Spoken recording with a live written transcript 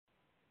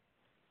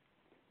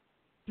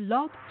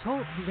Blog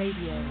Talk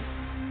Radio.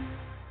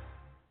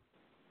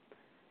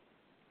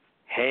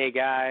 Hey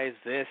guys,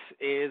 this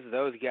is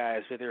Those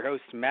Guys with your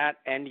host Matt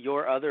and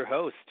your other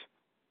host.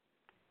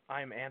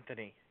 I'm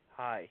Anthony.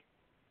 Hi.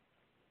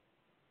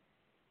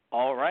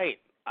 All right.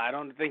 I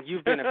don't think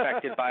you've been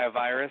affected by a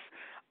virus.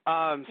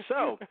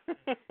 So,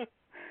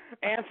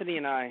 Anthony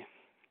and I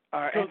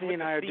are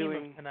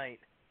doing tonight.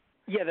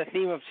 Yeah, the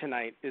theme of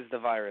tonight is the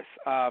virus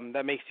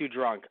that makes you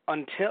drunk.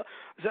 So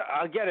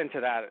I'll get into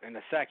that in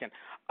a second.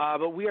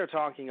 But we are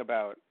talking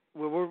about,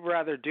 we're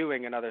rather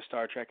doing another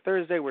Star Trek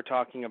Thursday. We're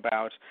talking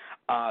about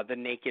The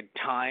Naked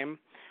Time,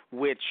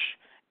 which,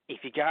 if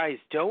you guys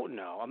don't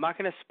know, I'm not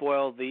going to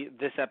spoil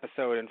this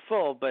episode in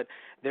full, but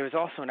there's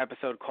also an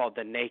episode called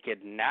The Naked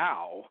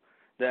Now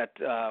that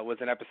was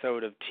an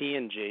episode of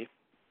TNG.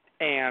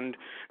 And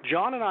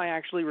John and I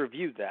actually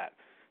reviewed that.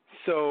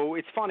 So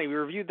it's funny, we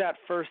reviewed that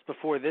first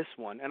before this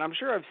one, and I'm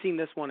sure I've seen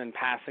this one in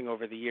passing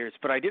over the years,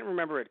 but I didn't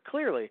remember it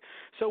clearly.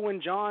 So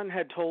when John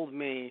had told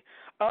me,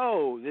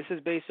 oh, this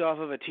is based off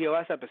of a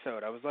TOS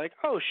episode, I was like,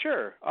 oh,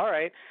 sure, all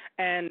right.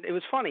 And it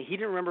was funny, he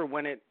didn't remember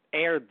when it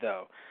aired,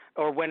 though,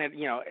 or when it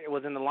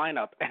was in the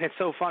lineup. And it's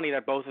so funny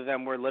that both of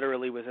them were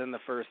literally within the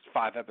first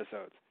 5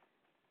 episodes.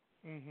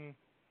 Mm-hmm.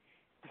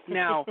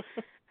 Now,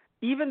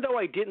 even though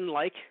I didn't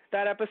like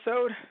that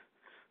episode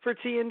for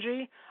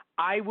TNG,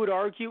 I would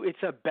argue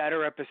it's a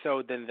better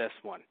episode than this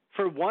one,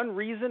 for one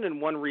reason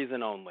and one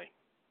reason only.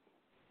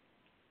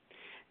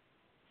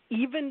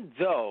 Even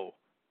though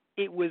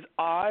it was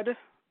odd,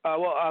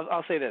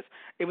 I'll say this.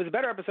 It was a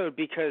better episode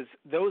because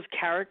those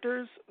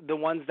characters, the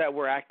ones that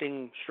were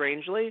acting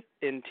strangely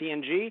in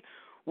TNG,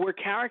 were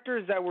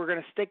characters that were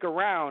going to stick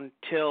around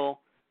till,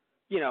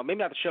 maybe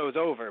not the show's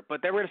over,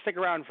 but they were going to stick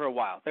around for a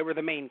while. They were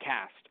the main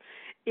cast.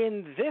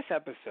 In this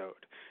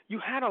episode, you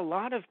had a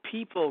lot of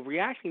people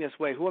reacting this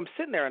way who I'm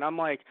sitting there and I'm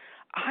like,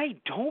 I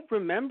don't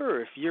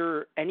remember if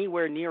you're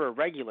anywhere near a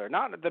regular,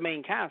 not the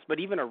main cast, but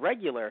even a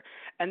regular.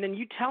 And then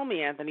you tell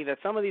me, Anthony, that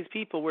some of these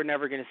people we're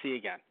never going to see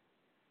again.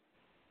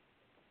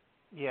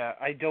 Yeah,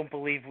 I don't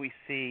believe we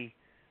see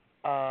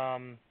at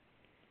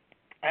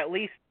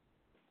least...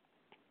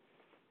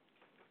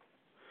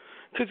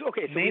 Because,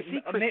 okay, so we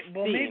see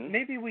Christine.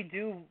 Maybe we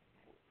do,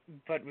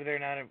 but they're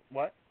not...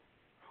 What?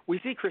 We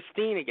see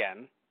Christine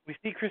again. We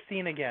see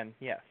Christine again,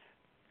 yes.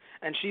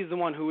 And she's the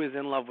one who is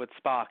in love with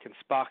Spock, and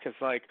Spock is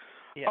like...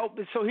 Yeah. Oh,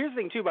 so here's the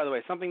thing, too, by the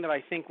way, something that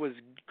I think was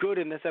good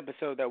in this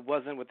episode that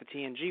wasn't with the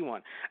TNG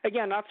one.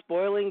 Again, not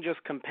spoiling,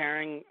 just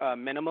comparing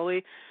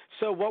minimally.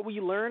 So what we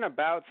learn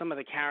about some of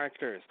the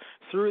characters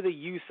through the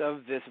use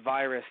of this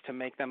virus to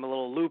make them a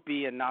little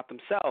loopy and not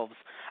themselves,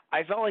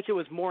 I felt like it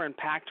was more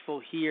impactful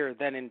here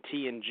than in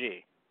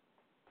TNG.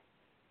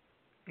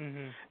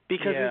 Mm-hmm.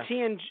 Because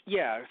in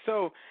TNG,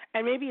 so,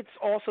 and maybe it's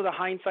also the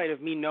hindsight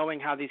of me knowing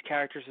how these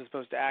characters are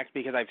supposed to act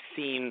because I've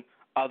seen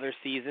other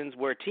seasons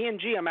where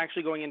TNG I'm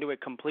actually going into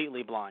it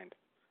completely blind.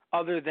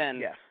 Other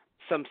than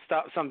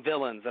some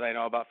villains that I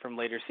know about from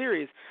later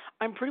series,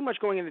 I'm pretty much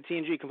going into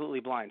TNG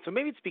completely blind. So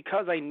maybe it's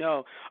because I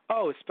know,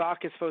 Spock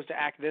is supposed to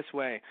act this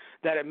way,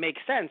 that it makes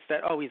sense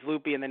that, he's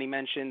loopy, and then he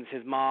mentions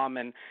his mom,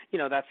 and,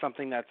 that's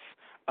something that's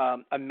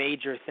a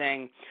major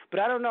thing.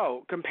 But I don't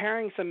know,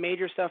 comparing some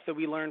major stuff that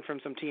we learned from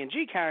some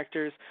TNG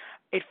characters,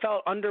 it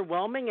felt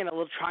underwhelming and a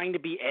little trying to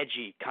be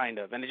edgy, kind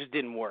of, and it just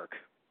didn't work.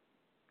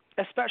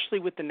 Especially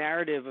with the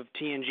narrative of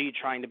TNG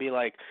trying to be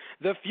like,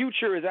 the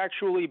future is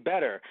actually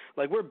better.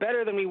 Like, we're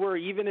better than we were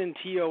even in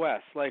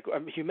TOS. Like,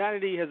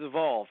 humanity has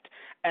evolved.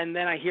 And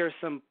then I hear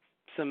some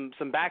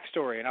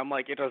backstory, and I'm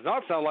like, it does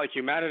not sound like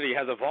humanity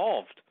has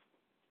evolved.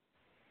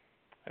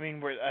 I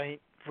mean,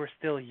 we're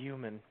still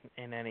human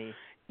in any...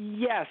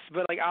 Yes,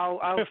 but like I'll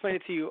explain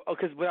it to you,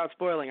 because without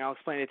spoiling, I'll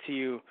explain it to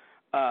you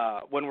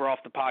when we're off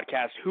the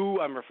podcast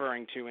who I'm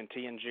referring to in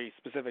TNG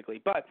specifically.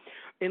 But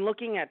in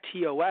looking at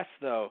TOS,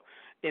 though,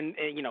 in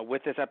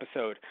with this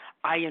episode,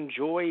 I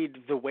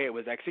enjoyed the way it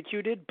was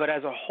executed, but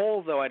as a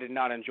whole, though, I did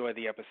not enjoy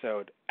the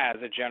episode as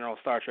a general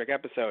Star Trek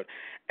episode.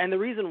 And the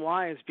reason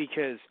why is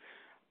because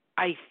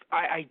I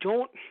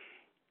don't,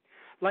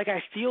 like,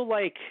 I feel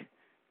like,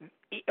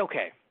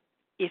 okay,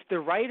 if the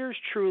writers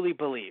truly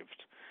believed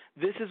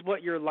this is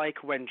what you're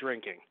like when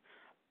drinking,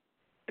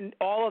 and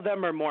all of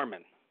them are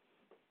Mormon,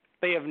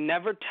 they have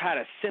never had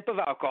a sip of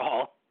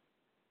alcohol.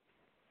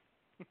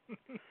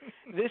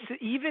 This,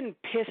 even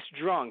piss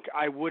drunk,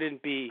 I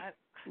wouldn't be.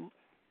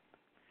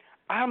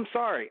 I'm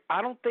sorry.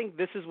 I don't think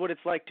this is what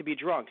it's like to be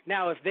drunk.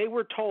 Now, if they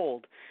were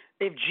told,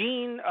 if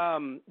Gene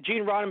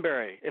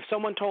Roddenberry, if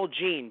someone told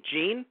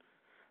Gene,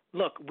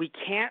 look, we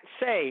can't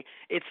say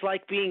it's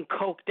like being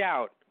coked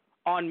out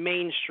on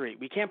Main Street.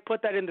 We can't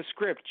put that in the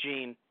script,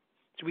 Gene.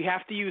 So we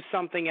have to use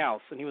something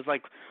else. And he was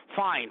like,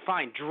 fine,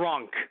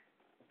 drunk.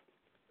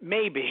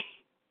 Maybe.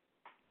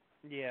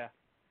 Yeah.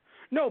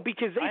 No,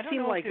 because they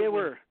seemed like they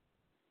were.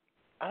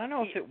 I don't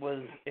know if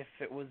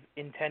it was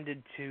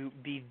intended to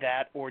be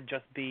that or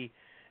just be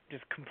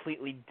just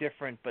completely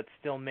different, but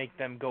still make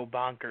them go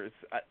bonkers.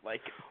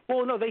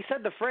 Well, no, they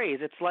said the phrase.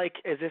 It's like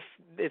as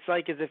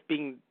if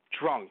being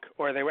drunk,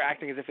 or they were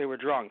acting as if they were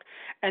drunk.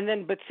 And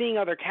then, but seeing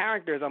other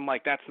characters, I'm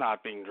like, that's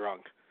not being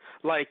drunk.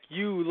 Like,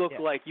 you look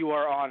like you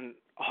are on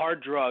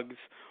hard drugs,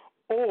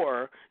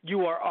 or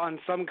you are on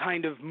some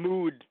kind of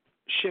mood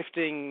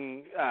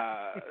shifting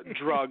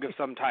drug of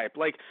some type,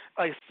 like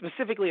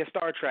specifically a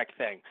Star Trek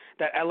thing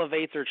that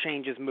elevates or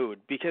changes mood.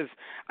 Because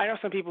I know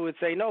some people would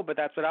say no, but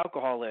that's what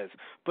alcohol is,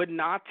 but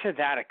not to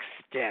that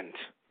extent.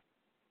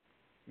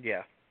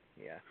 Yeah.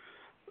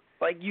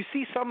 Like, you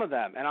see some of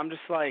them, and I'm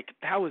just like,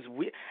 that was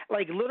weird.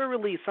 Like,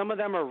 literally, some of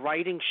them are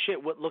writing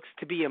shit what looks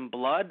to be in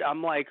blood.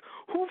 I'm like,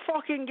 who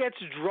fucking gets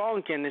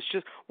drunk? And it's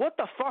just, what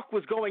the fuck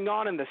was going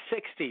on in the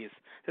 60s?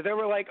 That they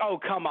were like, oh,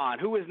 come on,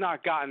 who has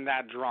not gotten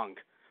that drunk?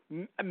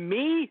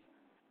 Me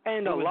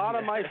and a lot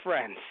of my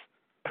friends.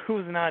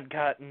 Who's not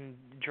gotten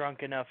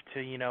drunk enough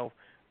to,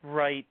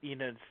 write,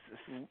 Sinner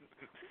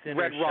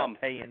Red rum.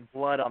 Shall Pay in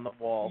blood on the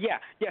wall? Yeah,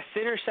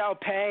 Sinner Shall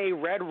Pay,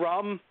 Red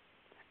Rum,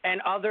 and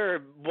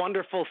other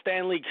wonderful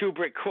Stanley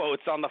Kubrick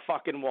quotes on the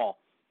fucking wall.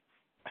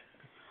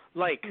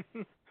 Like,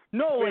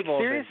 no, like,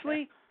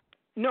 seriously?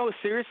 No,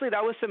 seriously,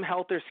 that was some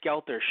Helter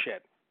Skelter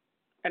shit.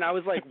 And I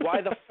was like,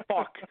 why the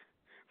fuck?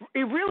 It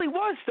really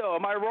was, though.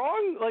 Am I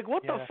wrong? Like,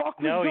 what the fuck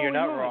was going on? No, you're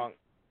not wrong.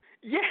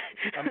 Yeah.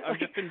 I'm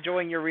just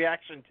enjoying your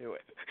reaction to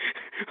it.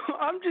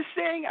 I'm just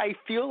saying, I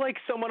feel like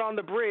someone on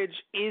the bridge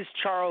is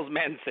Charles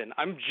Manson.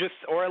 I'm just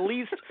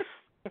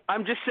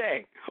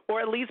saying,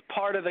 or at least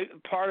part of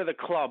the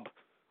club.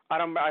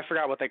 I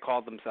forgot what they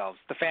called themselves.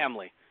 The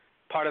family,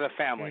 part of the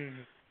family.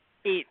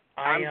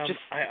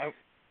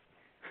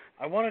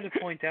 I wanted to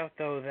point out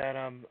though that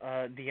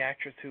the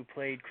actress who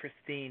played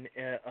Christine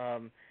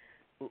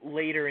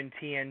later in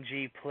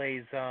TNG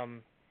plays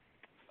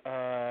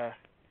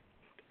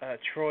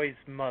Troy's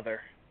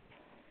mother.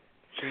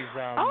 She's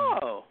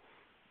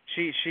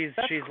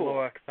she's cool.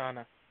 Laura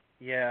Oksana.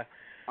 Yeah.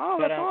 Oh,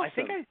 but that's awesome. I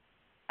think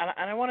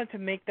I wanted to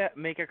make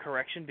a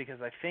correction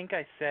because I think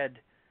I said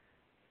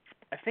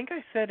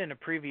in a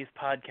previous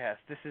podcast.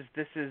 This is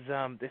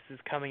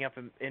coming up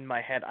in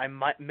my head. I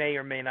may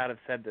or may not have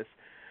said this,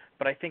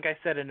 but I think I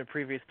said in a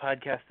previous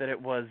podcast that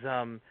it was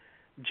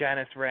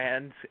Janice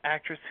Rand's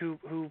actress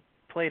who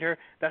played her.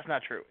 That's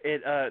not true.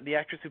 The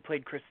actress who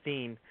played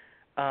Christine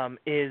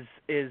is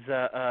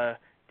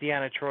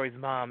Deanna Troy's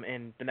mom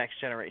in The Next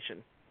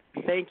Generation.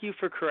 Thank you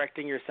for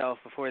correcting yourself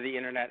before the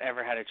internet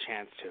ever had a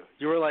chance to.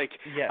 You were like,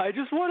 yes. I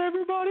just want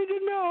everybody to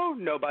know.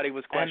 Nobody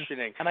was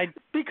questioning. And I'm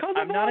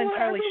not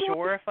entirely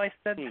sure if I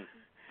said.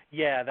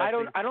 Yeah, that's I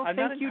don't I'm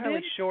think not you entirely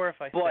did. Sure if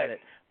I said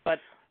it,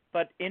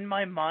 but in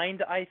my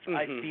mind I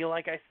feel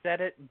like I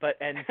said it.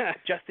 And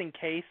just in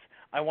case,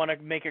 I want to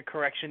make a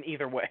correction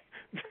either way.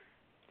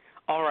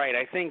 All right,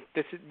 I think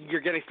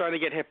you're starting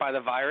to get hit by the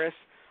virus.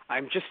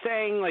 I'm just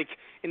saying, like,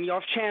 in the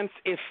off chance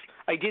if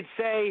I did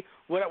say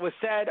what was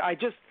said,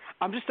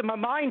 my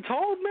mind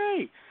told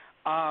me.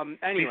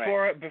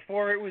 Anyway.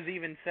 Before it was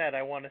even said,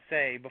 I want to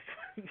say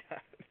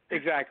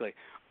Exactly.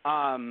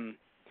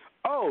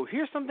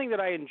 Here's something that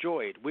I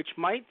enjoyed, which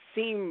might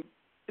seem,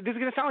 this is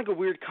going to sound like a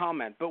weird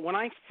comment, but when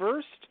I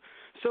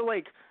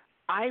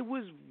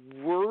was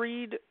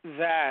worried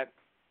that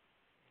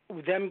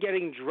them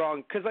getting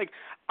drunk, because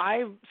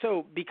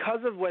because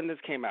of when this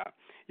came out,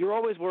 you're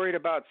always worried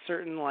about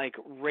certain like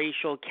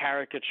racial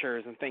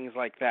caricatures and things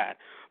like that.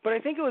 But I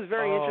think it was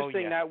very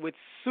interesting that with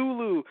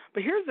Sulu.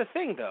 But here's the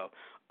thing, though.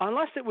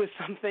 Unless it was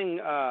something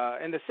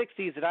in the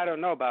 60s that I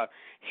don't know about,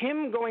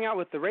 him going out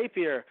with the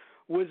rapier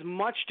was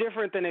much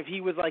different than if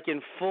he was like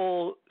in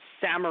full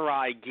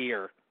samurai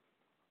gear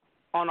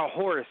on a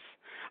horse.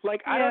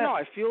 Like, I don't know.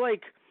 I feel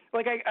like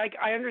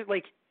I under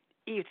like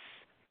it's.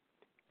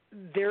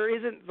 There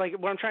isn't, like,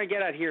 what I'm trying to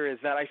get at here is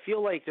that I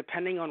feel like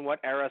depending on what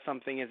era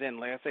something is in,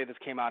 like, let's say this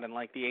came out in,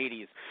 like, the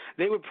 80s,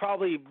 they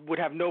would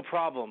have no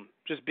problem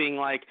just being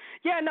like,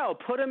 yeah, no,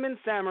 put him in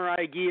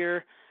samurai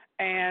gear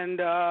and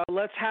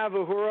let's have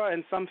Uhura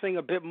and something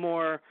a bit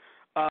more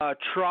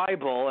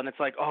tribal, and it's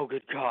like, oh,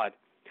 good God.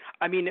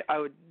 I mean,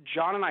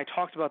 John and I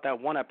talked about that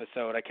one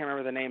episode. I can't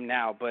remember the name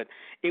now, but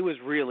it was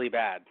really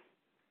bad.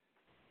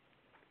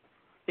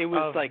 It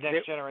was like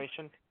Next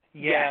Generation?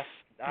 Yes.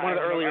 One of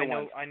the earlier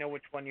ones. I know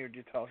which one you're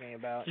talking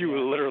about. You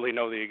literally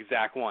know the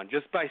exact one.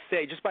 Just by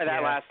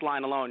that last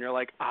line alone, you're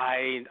like,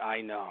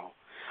 I know.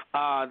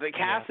 The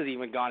cast has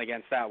even gone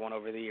against that one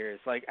over the years.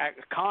 Like,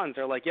 cons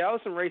are like, that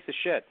was some racist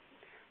shit.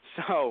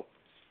 So,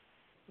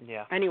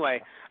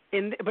 anyway,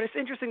 but it's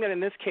interesting that in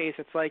this case,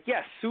 it's like,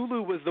 yes,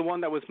 Sulu was the one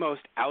that was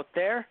most out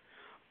there,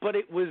 but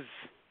it was,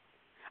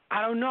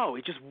 I don't know,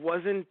 it just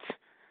wasn't.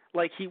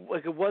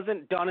 It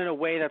wasn't done in a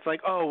way that's like,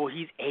 oh, well,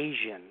 he's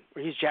Asian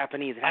or he's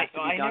Japanese. It has to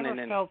be done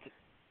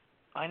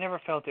I never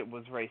felt it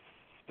was race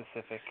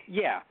specific.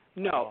 Yeah,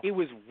 no, it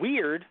was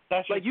weird.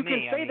 That's like just you me.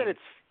 can say that it's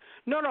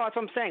no, that's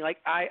what I'm saying. Like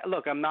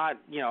I'm not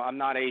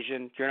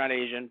Asian. You're not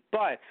Asian,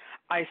 but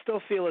I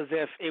still feel as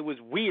if it was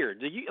weird.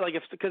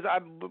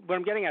 What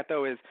I'm getting at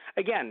though is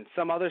again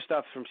some other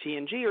stuff from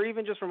TNG or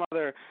even just from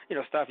other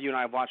stuff you and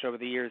I have watched over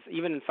the years,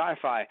 even in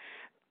sci-fi.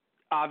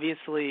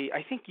 Obviously,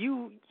 I think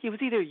it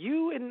was either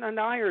you and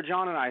I or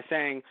John and I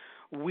saying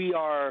we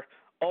are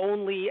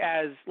only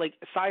as like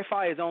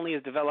sci-fi is only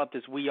as developed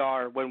as we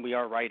are when we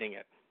are writing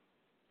it.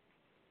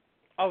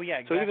 Oh yeah,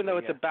 exactly. So even though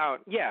it's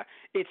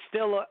it's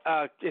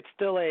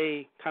still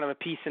a kind of a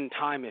piece in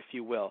time, if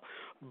you will.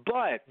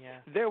 But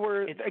there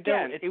were it's was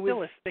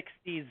still a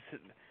 60s.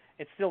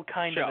 It's still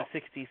kind of a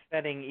 60s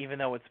setting, even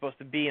though it's supposed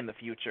to be in the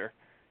future.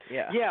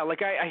 Yeah. Yeah,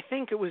 like I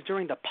think it was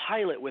during the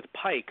pilot with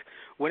Pike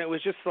when it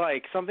was just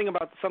like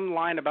some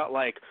line about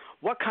like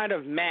what kind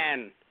of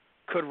man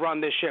could run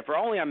this ship, or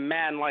only a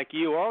man like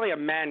you, or only a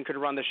man could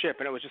run the ship,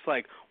 and it was just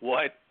like,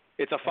 what?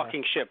 It's a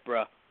fucking ship,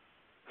 bruh.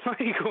 Like,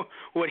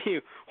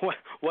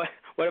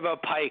 what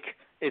about Pike?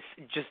 It's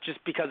just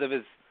because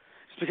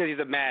he's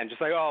a man.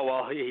 Just like, oh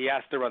well, he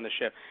has to run the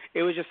ship.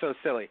 It was just so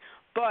silly.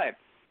 But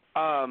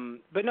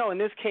no, in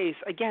this case,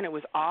 again, it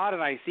was odd,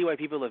 and I see why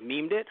people have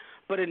memed it.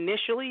 But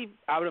initially,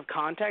 out of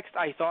context,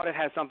 I thought it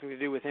had something to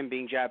do with him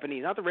being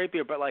Japanese. Not the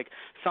rapier, but like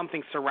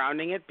something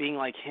surrounding it, being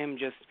like him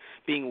just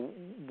being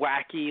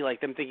wacky, like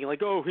them thinking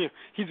like, oh,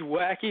 he's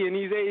wacky and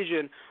he's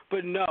Asian.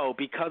 But no,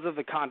 because of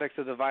the context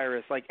of the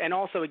virus, like, and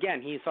also,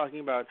 again, he's talking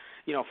about,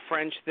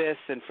 French this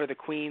and for the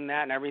Queen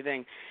that and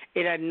everything.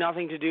 It had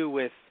nothing to do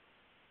with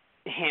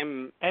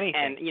him anything.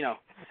 And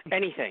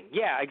anything.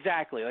 Yeah,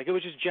 exactly. Like, it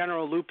was just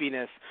general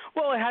loopiness.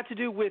 Well, it had to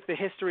do with the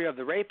history of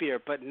the rapier,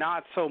 but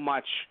not so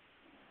much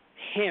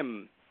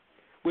him,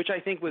 which I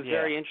think was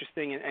very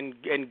interesting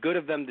and good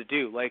of them to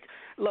do. Like,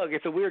 look,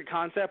 it's a weird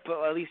concept,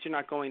 but at least you're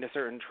not going to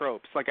certain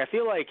tropes. Like, I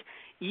feel like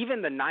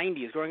even the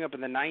 90s, growing up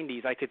in the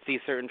 90s, I could see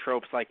certain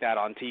tropes like that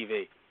on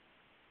TV.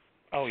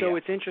 Oh, so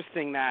it's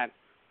interesting that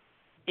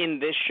in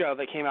this show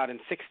that came out in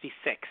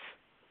 '66,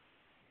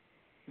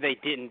 they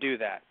didn't do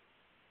that.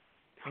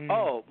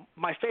 Oh,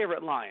 my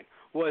favorite line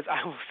was,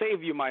 "I will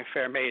save you, my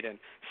fair maiden.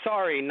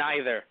 Sorry,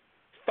 neither.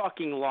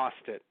 Fucking lost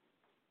it."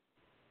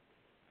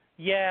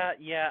 Yeah,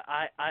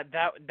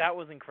 that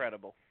was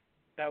incredible.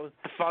 That was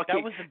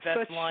the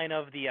best line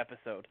of the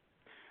episode.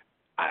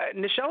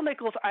 Nichelle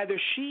Nichols, either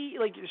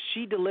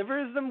she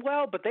delivers them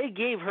well, but they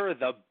gave her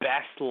the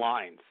best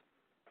lines.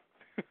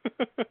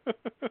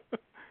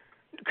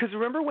 Because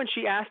remember when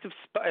she asked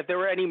if there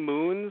were any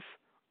moons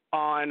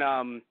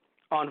on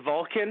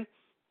Vulcan?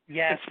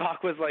 Yes. And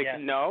Spock was like,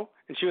 no.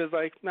 And she was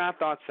like, nah, I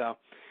thought so.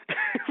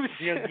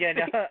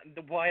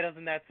 Why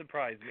doesn't that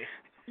surprise me?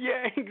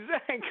 Yeah,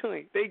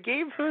 exactly. They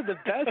gave her the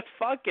best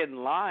fucking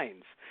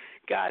lines.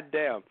 God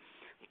damn.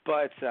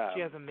 But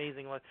she has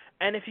amazing lines.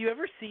 And if you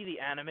ever see the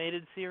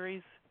animated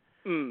series,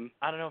 I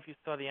don't know if you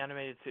saw the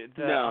animated series.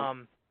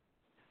 No.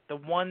 The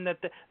one that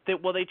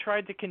they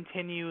tried to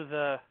continue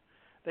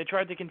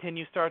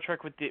Star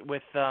Trek with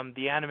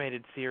the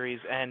animated series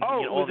and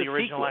all the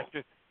original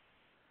actors.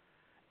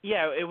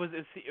 Yeah, it was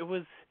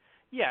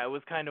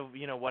kind of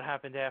what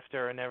happened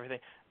after and everything,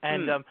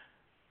 and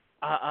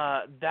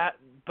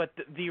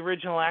the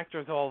original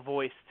actors all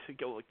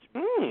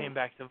came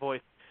back to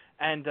voice,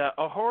 and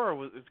Uhura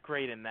was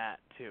great in that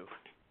too.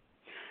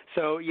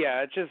 So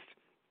yeah,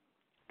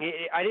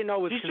 I didn't know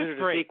it was considered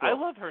a sequel. I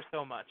love her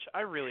so much.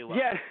 I really love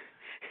her.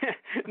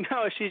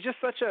 No, she's just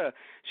such a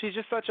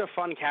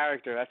fun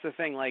character. That's the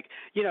thing. Like,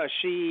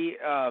 she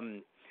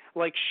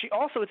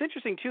also, it's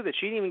interesting too that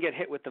she didn't even get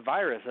hit with the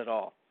virus at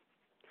all.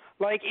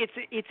 Like,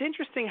 it's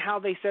interesting how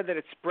they said that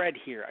it spread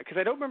here, because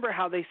I don't remember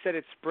how they said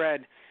it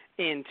spread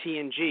in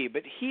TNG,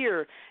 but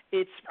here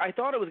I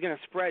thought it was going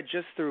to spread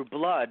just through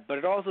blood, but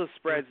it also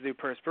spreads through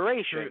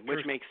perspiration,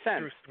 which makes sense.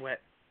 Through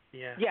sweat.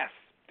 Yeah. Yes,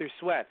 through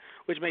sweat,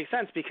 which makes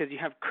sense because you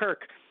have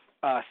Kirk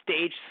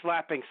stage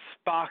slapping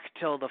Spock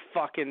till the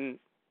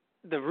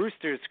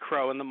roosters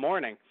crow in the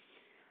morning,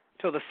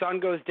 till the sun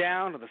goes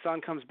down or the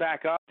sun comes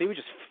back up. They would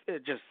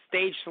just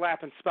stage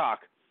slapping Spock.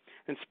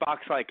 And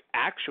Spock's like,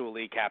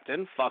 actually,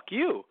 Captain, fuck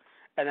you.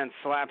 And then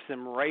slaps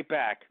him right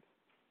back.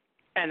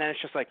 And then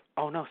it's just like,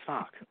 oh no,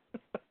 Spock.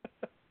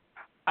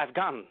 I've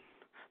gotten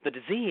the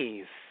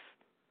disease.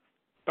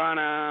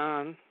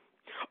 Ba-na.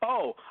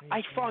 Oh,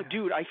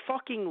 dude, I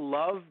fucking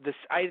love this.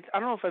 I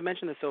don't know if I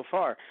mentioned this so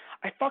far.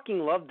 I fucking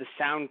love the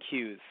sound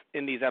cues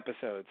in these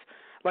episodes.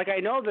 Like,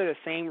 I know they're the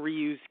same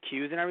reused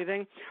cues and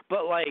everything,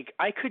 but, like,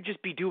 I could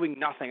just be doing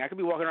nothing. I could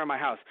be walking around my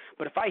house.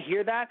 But if I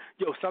hear that,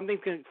 something's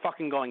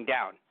fucking going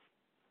down.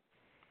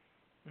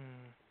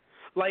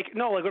 Like,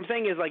 no, like, what I'm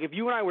saying is, like, if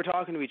you and I were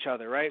talking to each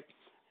other, right,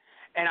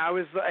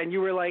 and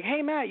you were like,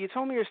 hey, Matt, you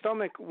told me your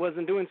stomach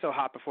wasn't doing so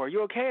hot before.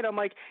 You okay? And I'm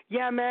like,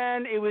 yeah,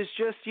 man, it was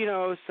just,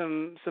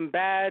 some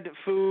bad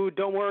food.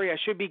 Don't worry, I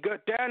should be good.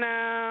 Down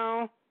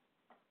now.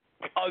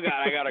 Oh,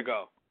 God, I gotta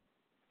go.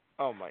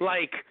 Oh, my God.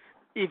 Like,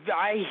 if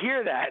I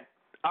hear that,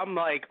 I'm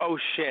like, oh,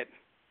 shit.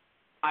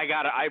 I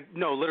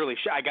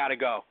gotta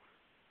go.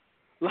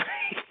 Like,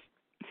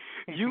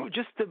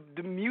 just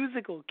the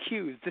musical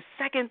cues, the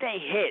second they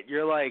hit,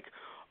 you're like,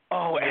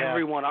 oh, yeah.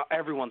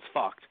 Everyone's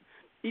fucked.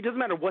 It doesn't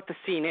matter what the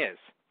scene is.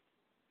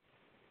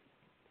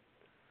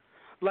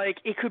 Like,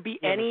 it could be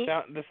any...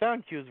 The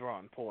sound cues were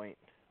on point.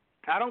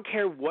 I don't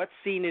care what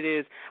scene it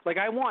is. Like,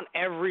 I want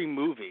every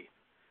movie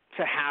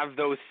to have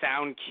those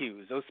sound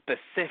cues, those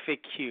specific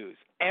cues.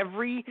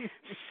 every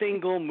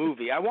single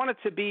movie. I want it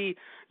to be,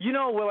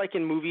 where like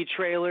in movie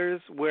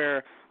trailers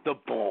where the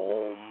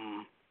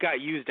boom got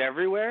used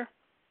everywhere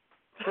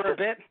for a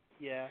bit.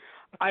 Yeah.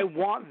 I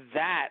want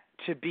that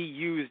to be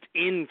used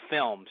in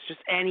films,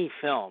 just any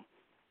film.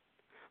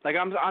 Like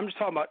I'm just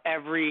talking about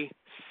every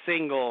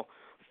single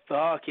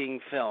fucking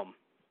film.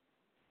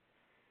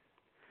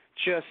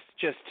 Just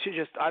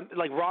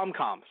like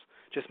rom-coms,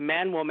 just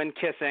man woman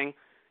kissing.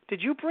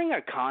 Did you bring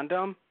a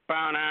condom?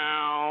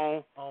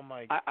 Bow. Oh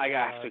my God. I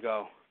have to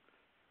go.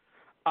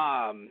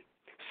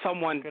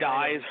 Someone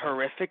dies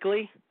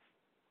horrifically.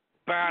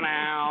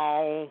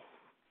 Bow.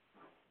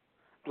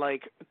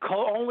 Like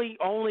only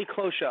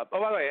close-up.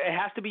 Oh, by the way, it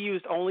has to be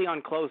used only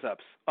on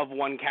close-ups of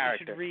one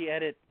character. You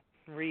should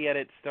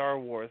re-edit Star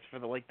Wars for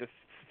the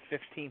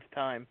 15th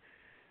time.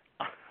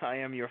 I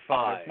am your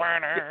father.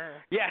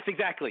 Yes,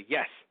 exactly.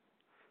 Yes,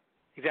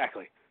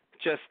 exactly.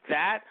 Just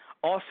that.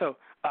 Also,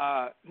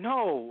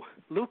 no,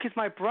 Luke is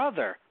my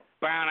brother.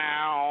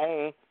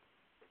 Oh,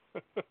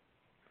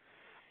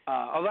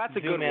 that's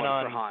a good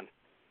one for Han.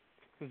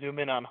 Zoom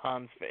in on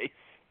Han's face.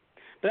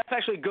 But that's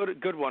actually a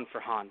good one for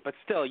Han. But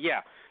still,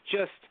 yeah.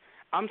 Just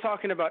I'm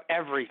talking about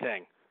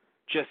everything.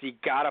 Just you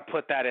gotta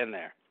put that in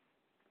there.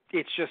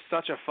 It's just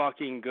such a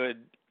fucking good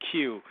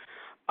cue.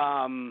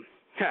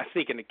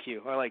 Speaking of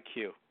Q, I like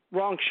Q.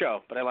 Wrong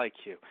show, but I like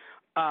Q.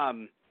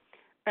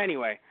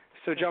 Anyway,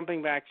 so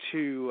jumping back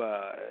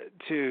to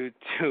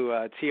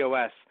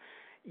TOS.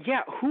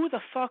 Yeah, who the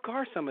fuck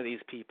are some of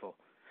these people?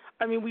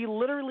 I mean, we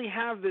literally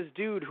have this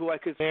dude who I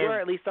could swear,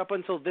 at least up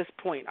until this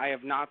point, I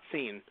have not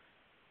seen.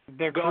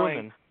 They're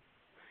crewmen.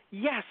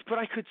 Yes, but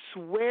I could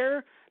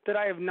swear that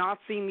I have not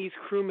seen these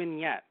crewmen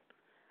yet.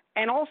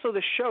 And also,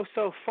 the show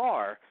so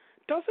far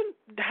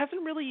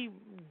hasn't really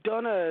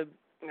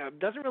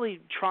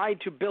try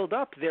to build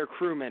up their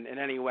crewmen in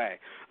any way.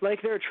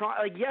 Like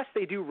yes,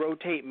 they do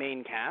rotate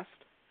main cast,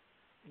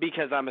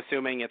 because I'm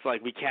assuming it's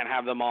like we can't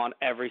have them on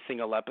every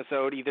single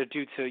episode, either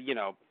due to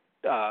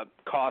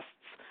costs,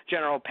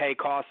 general pay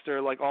costs,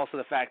 or like also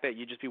the fact that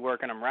you just be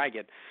working them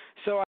ragged.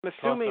 So I'm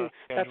assuming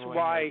that's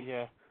why.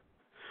 Yeah.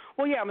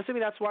 Well, yeah, I'm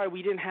assuming that's why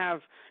we didn't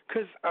have,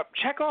 because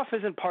Chekhov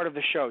isn't part of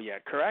the show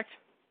yet, correct?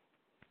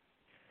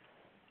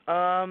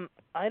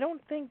 I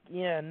don't think.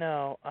 Yeah,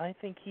 no. I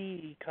think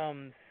he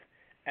comes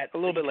a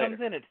little bit later.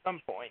 Comes in at some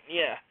point.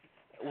 Yeah,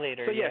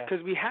 later. So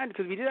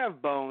because we did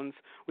have Bones,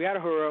 we had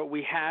Uhura,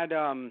 we had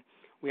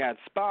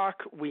Spock,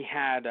 we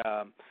had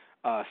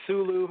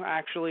Sulu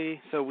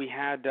actually. So we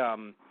had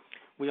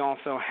we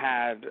also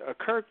had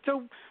Kirk.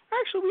 So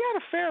actually, we had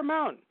a fair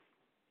amount.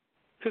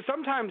 Because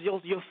sometimes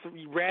you'll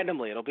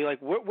randomly it'll be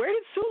like, where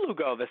did Sulu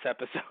go this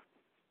episode?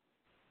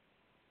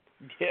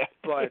 Yeah,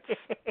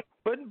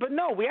 but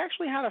no, we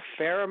actually had a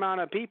fair amount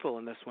of people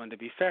in this one, to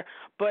be fair.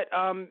 But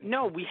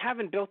no, we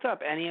haven't built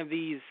up any of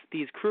these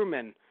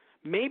crewmen.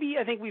 Maybe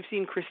I think we've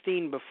seen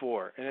Christine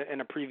before in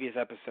a previous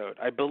episode,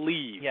 I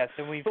believe. Yes,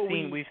 and we've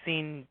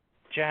seen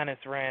Janice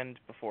Rand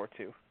before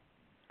too.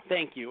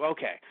 Thank you.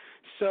 Okay,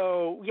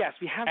 so yes,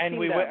 we have seen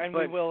that,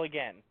 we will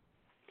again.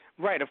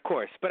 Right, of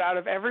course. But out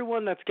of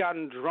everyone that's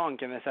gotten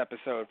drunk in this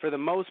episode, for the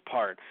most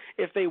part,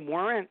 if they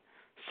weren't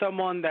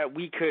someone that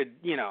we could,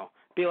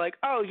 be like,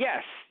 oh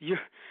yes, you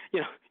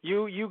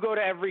go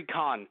to every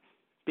con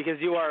because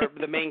you are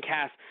the main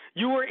cast.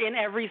 You were in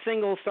every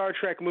single Star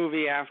Trek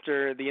movie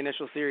after the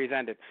initial series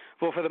ended.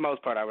 Well, for the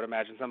most part, I would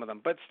imagine some of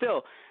them. But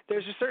still,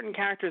 there's just certain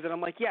characters that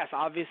I'm like, yes,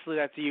 obviously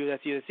that's you.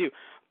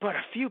 But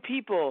a few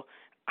people,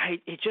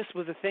 it just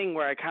was a thing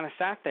where I kind of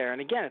sat there,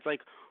 and again, it's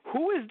like,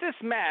 who is this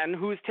man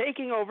who's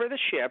taking over the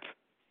ship?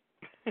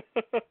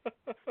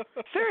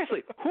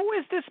 Seriously, who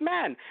is this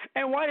man?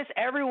 And why does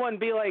everyone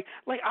be like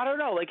I don't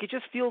know, like it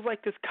just feels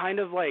like this kind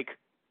of like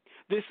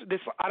this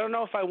I don't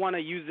know if I want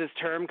to use this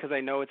term because I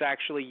know it's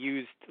actually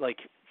used like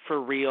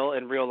for real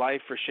in real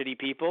life for shitty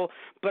people,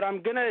 but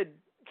I'm going to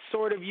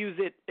sort of use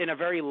it in a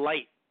very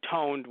light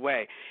toned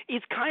way.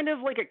 It's kind of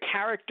like a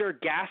character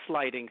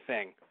gaslighting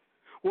thing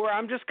where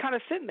I'm just kind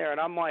of sitting there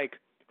and I'm like,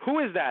 who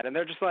is that? And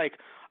they're just like,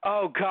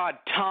 oh, God,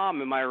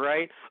 Tom, am I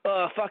right?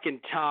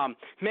 Fucking Tom.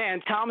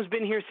 Man, Tom's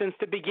been here since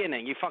the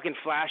beginning. You fucking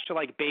flash to,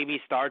 like, baby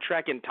Star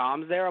Trek and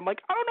Tom's there. I'm like,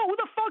 I don't know who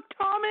the fuck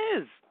Tom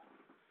is.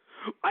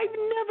 I've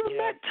never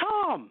met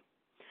Tom.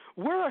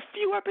 We're a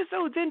few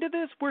episodes into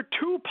this. We're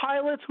two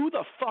pilots. Who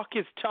the fuck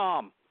is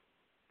Tom?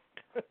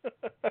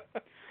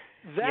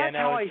 That's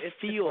how I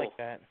feel. Like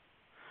that.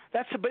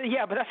 But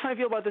that's how I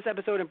feel about this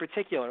episode in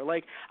particular.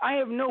 Like, I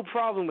have no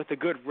problem with a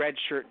good red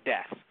shirt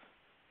death.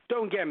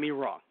 Don't get me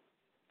wrong,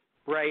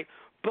 right?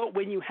 But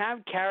when you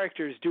have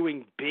characters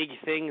doing big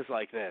things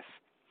like this,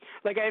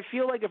 like I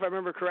feel like if I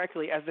remember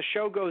correctly, as the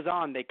show goes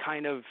on, they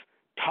kind of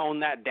tone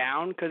that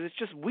down because it's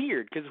just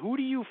weird. Because who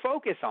do you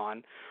focus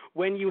on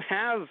when you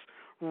have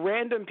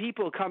random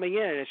people coming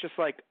in and it's just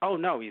like, oh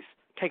no, he's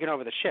taking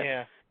over the ship.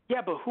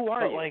 Yeah, but who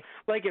are you?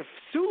 Like if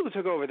Sulu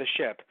took over the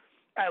ship,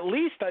 at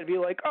least I'd be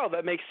like, oh,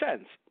 that makes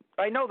sense.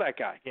 I know that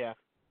guy. Yeah,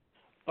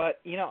 but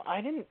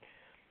I didn't.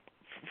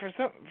 For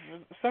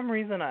some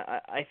reason,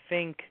 I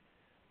think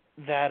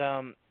that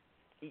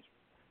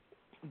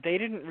they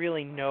didn't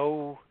really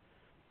know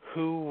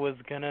who was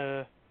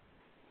gonna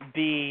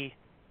be,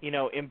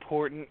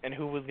 important and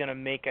who was gonna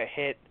make a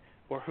hit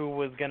or who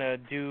was gonna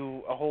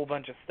do a whole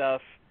bunch of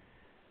stuff.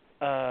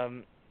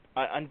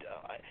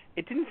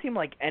 It didn't seem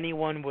like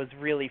anyone was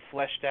really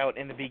fleshed out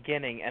in the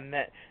beginning,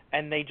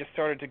 and they just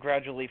started to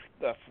gradually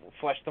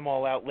flesh them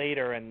all out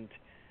later. And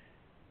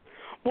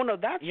well, no,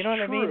 that's you know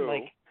what true. I mean?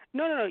 Like,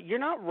 no, you're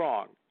not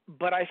wrong.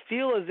 But I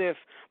feel as if,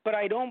 but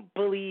I don't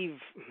believe.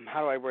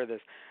 How do I word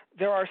this?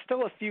 There are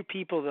still a few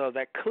people though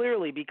that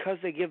clearly, because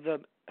they give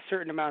them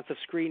certain amounts of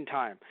screen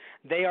time,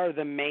 they are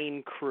the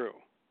main crew.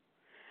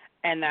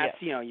 And that's,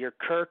 yes. Your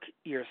Kirk,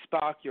 your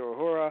Spock, your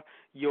Uhura,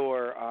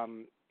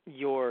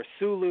 your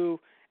Sulu,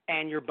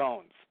 and your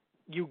Bones.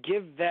 You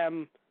give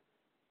them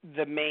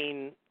the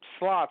main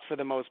slots for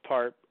the most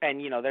part,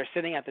 and, they're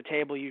sitting at the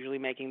table usually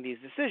making these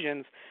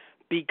decisions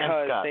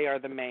because they are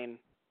the main.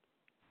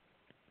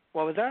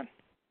 What was that?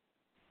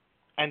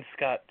 And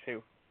Scott,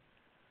 too.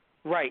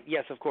 Right,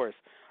 yes, of course.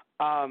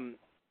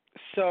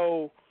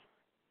 So,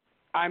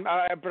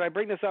 but I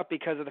bring this up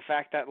because of the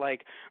fact that,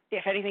 like,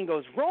 if anything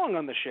goes wrong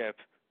on the ship,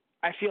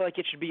 I feel like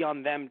it should be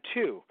on them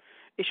too.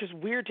 It's just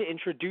weird to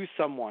introduce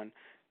someone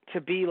to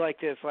be like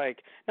this,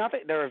 like, not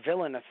that they're a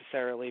villain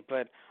necessarily,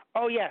 but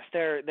oh yes,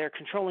 they're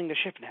controlling the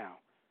ship now,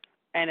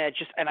 and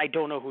I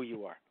don't know who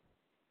you are.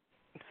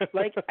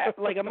 like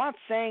I'm not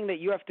saying that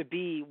you have to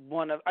be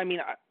one of. I mean,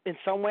 in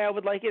some way I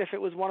would like it if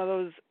it was one of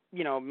those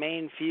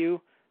main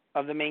few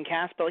of the main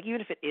cast, but like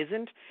even if it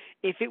isn't,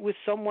 if it was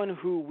someone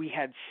who we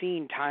had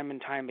seen time and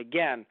time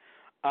again,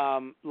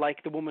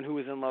 like the woman who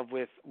was in love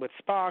with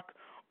Spock.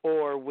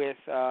 Or with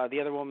the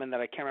other woman that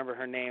I can't remember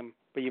her name,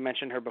 but you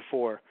mentioned her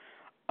before,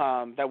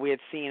 that we had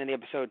seen in the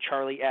episode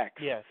Charlie X.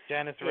 Yes,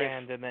 Janice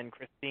Rand, and then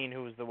Christine,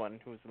 who was the one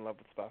who was in love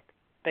with Spock.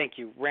 Thank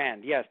you,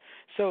 Rand. Yes.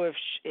 So if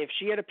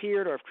she had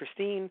appeared, or if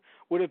Christine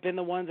would have been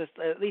the ones, that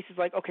at least it's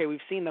like, okay, we've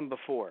seen them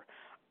before.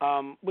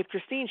 With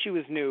Christine, she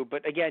was new,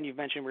 but again, you've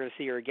mentioned we're going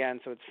to see her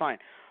again, so it's fine.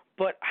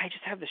 But I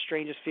just have the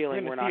strangest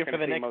feeling we're not going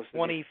to see most of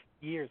them. for the next 20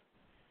 years.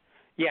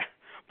 Yeah,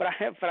 but I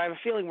have a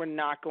feeling we're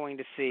not going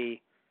to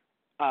see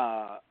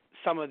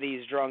some of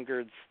these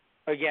drunkards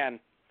again.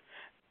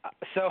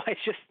 So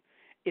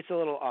it's a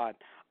little odd.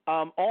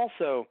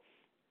 Also,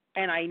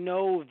 and I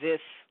know this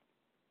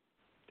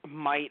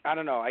might, I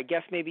don't know, I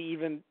guess maybe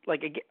even,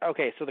 like,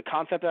 okay, so the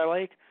concept I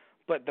like,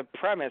 but the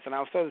premise, and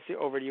I'll throw this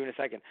over to you in a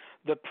second,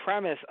 the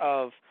premise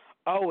of,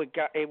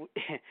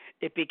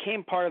 it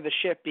became part of the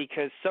ship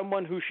because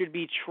someone who should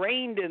be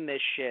trained in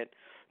this shit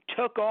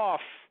took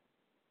off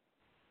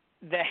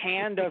the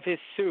hand of his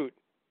suit.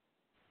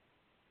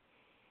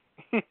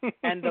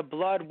 And the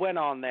blood went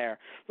on there.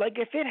 Like,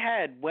 if it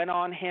had went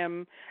on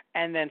him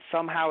and then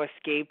somehow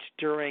escaped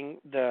during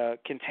the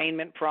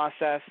containment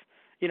process,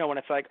 when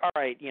it's like, all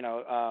right,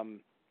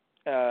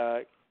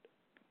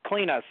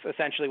 clean us,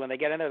 essentially, when they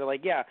get in there, they're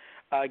like,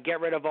 get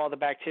rid of all the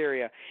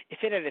bacteria. If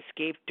it had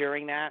escaped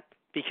during that,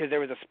 because there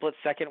was a split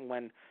second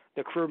when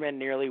the crewman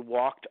nearly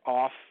walked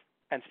off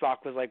and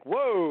Spock was like,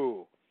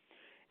 whoa.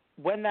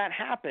 When that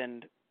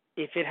happened,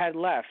 if it had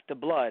left the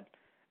blood,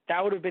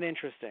 that would have been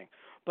interesting.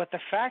 But the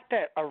fact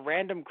that a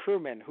random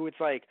crewman who it's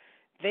like,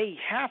 they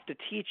have to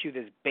teach you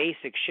this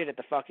basic shit at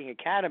the fucking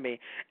academy,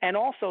 and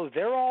also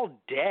they're all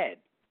dead.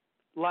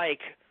 Like,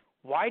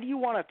 why do you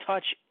want to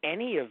touch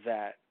any of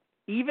that,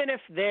 even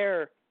if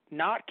they're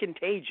not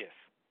contagious?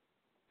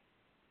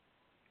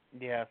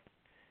 Yeah,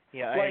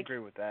 I agree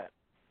with that.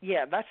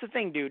 Yeah, that's the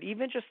thing, dude.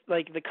 Even just,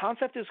 like, the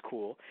concept is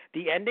cool.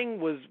 The ending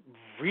was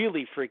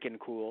really freaking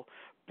cool,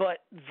 but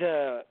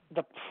the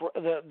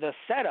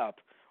setup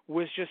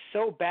was just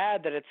so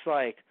bad that it's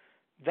like,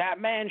 that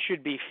man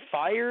should be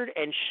fired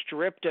and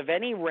stripped of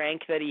any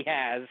rank that he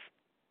has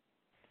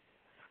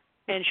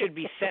and should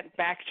be sent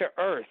back to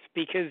Earth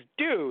because,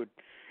 dude,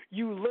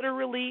 you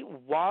literally,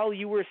 while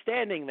you were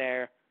standing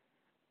there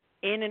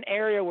in an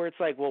area where it's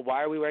like, well,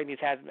 why are we wearing these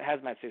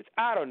hazmat suits?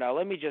 I don't know.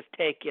 Let me just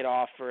take it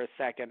off for a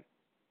second.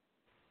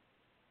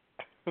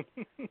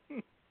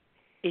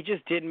 It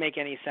just didn't make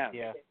any sense.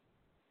 Yeah.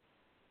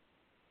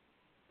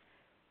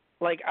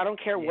 Like, I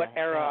don't care what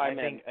era I'm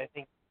in. I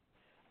think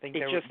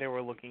they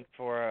were looking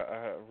for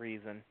a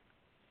reason.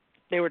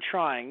 They were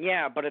trying,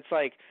 yeah, but it's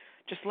like,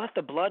 just let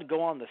the blood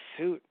go on the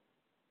suit.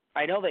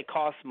 I know they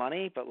cost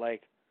money, but,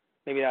 like,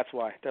 maybe that's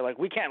why. They're like,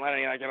 we can't let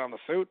any of that get on the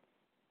suit.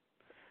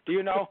 Do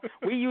you know?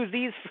 we use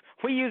these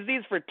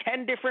for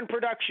 10 different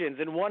productions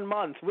in 1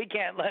 month. We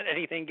can't let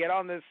anything get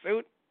on this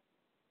suit.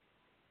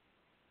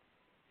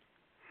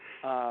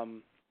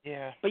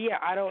 Yeah. But yeah,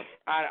 I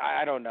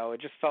don't know.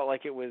 It just felt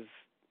like it was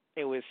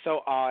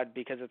so odd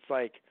because it's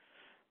like,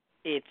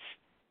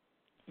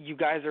 you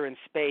guys are in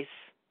space.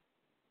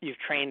 You've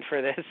trained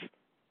for this.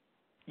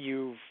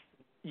 You've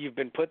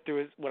been put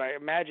through what I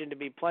imagine to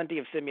be plenty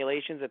of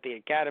simulations at the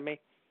academy.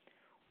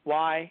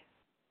 Why?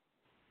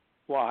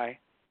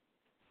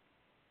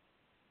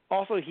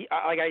 Also,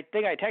 I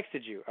think I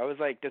texted you. I was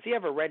like, does he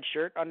have a red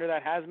shirt under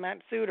that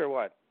hazmat suit or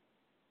what?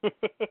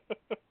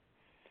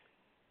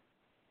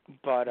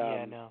 But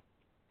yeah, no.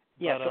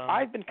 Yeah, so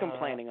I've been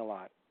complaining a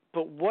lot.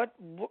 But what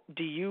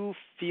do you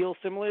feel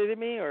similar to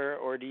me,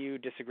 or do you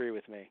disagree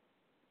with me?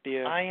 Do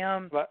you? Yeah.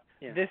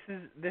 This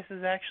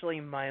is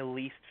actually my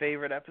least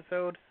favorite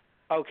episode.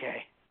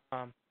 Okay.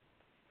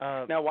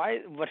 Now why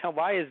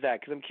is that?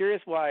 Because I'm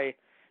curious why.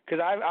 Because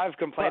I've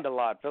complained a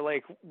lot, but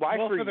like, why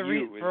well, for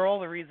you? For all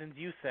the reasons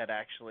you said,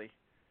 actually.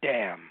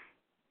 Damn.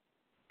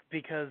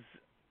 Because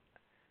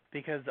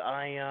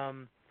I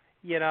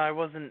I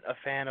wasn't a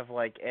fan of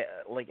like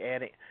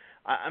adding.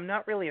 I'm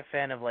not really a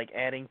fan of like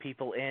adding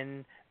people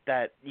in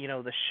that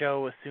the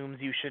show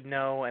assumes you should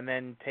know and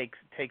then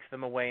takes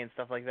them away and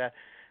stuff like that,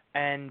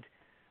 and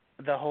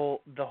the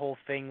whole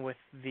thing with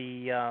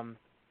the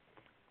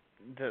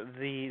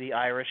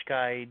Irish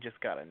guy just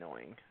got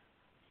annoying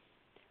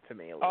to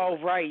me a little. Oh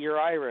bit. right, you're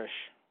Irish.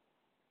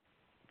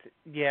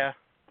 Yeah.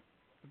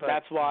 But,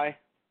 that's why.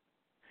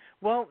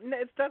 Well,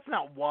 that's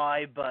not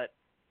why, but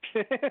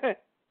a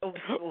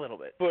little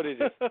bit. But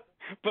it is.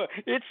 But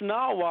it's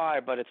not why,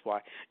 but it's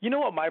why. You know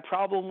what my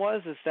problem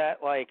was is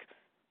that like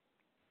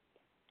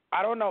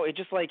I don't know, it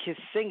just like his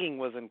singing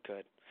wasn't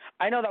good.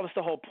 I know that was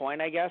the whole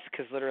point, I guess,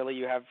 because literally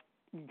you have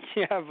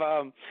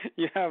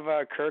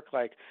Kirk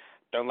like,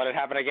 don't let it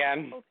happen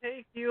again. I'll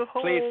take you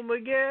home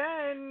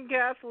again,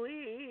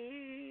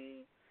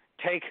 Kathleen.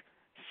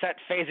 Set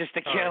phasers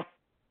to kill.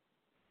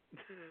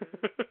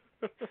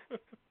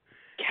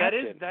 That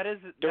is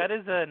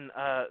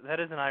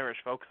an Irish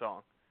folk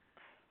song.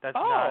 That's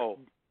not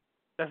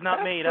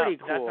made up. Cool.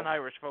 That's an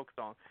Irish folk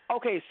song.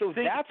 Okay, so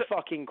that's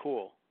fucking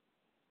cool.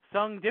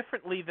 Sung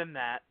differently than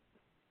that,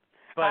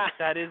 but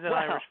that is an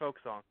Irish folk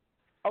song.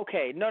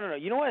 Okay, no.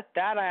 You know what?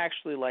 That I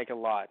actually like a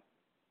lot.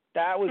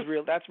 That was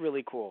real. That's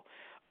really cool.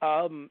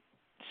 So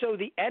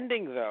the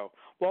ending, though,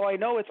 while I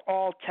know it's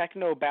all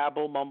techno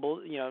babble,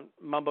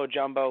 mumbo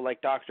jumbo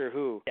like Doctor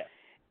Who, yes.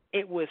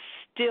 It was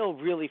still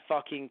really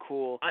fucking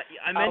cool. I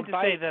meant to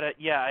say that.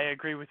 I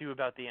agree with you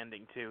about the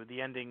ending too.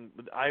 The ending,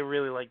 I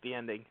really like the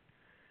ending.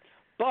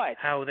 But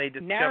how they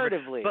discovered,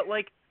 narratively, but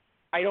like,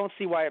 I don't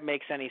see why it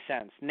makes any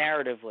sense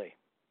narratively.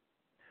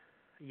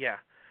 Yeah,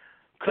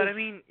 but I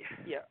mean,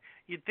 yeah,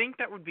 you'd think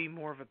that would be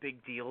more of a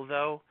big deal,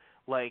 though.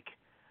 Like,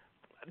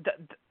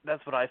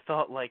 that's what I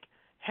thought. Like,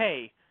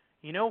 hey,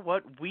 you know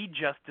what? We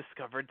just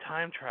discovered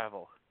time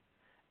travel,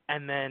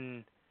 and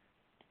then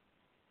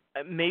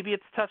maybe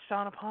it's touched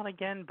on upon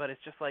again, but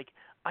it's just like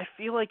I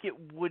feel like it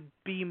would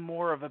be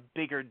more of a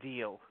bigger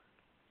deal.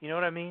 You know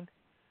what I mean?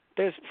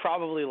 There's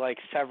probably like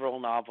several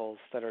novels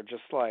that are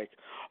just like,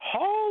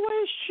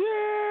 holy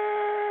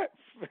shit!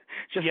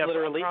 Just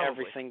literally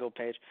every single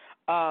page.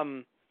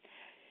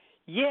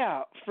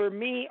 Yeah, for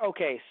me,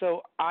 okay,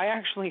 so I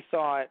actually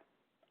thought,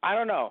 I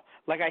don't know,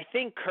 like I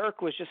think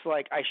Kirk was just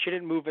like, I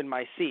shouldn't move in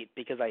my seat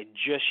because I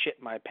just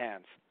shit my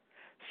pants.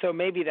 So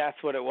maybe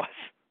that's what it was.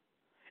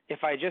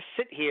 If I just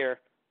sit here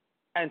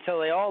until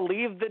they all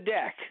leave the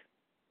deck,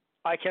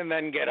 I can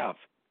then get up.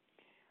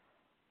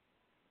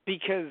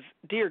 Because,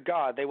 dear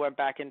God, they went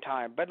back in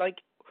time. But,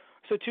 like,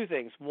 so two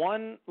things.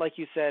 One, like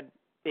you said,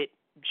 it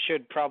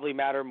should probably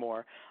matter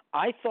more.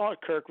 I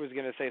thought Kirk was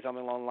going to say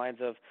something along the lines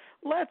of,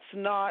 let's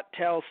not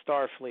tell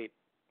Starfleet.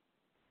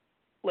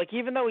 Like,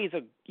 even though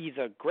he's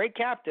a great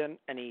captain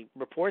and he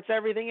reports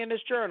everything in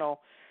his journal,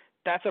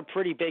 that's a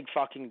pretty big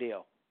fucking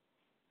deal.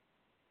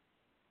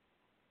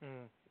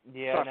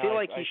 Yeah, so I feel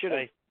like he should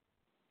have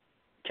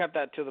kept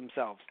that to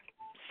themselves.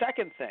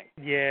 Second thing.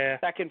 Yeah.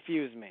 That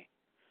confused me.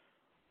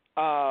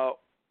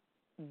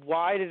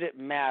 Why did it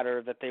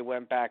matter that they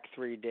went back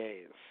 3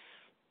 days?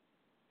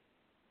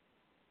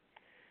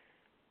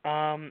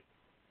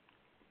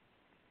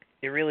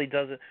 It really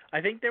doesn't. I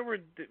think they were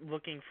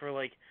looking for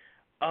like,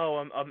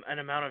 an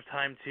amount of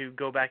time to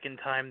go back in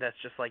time that's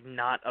just like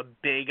not a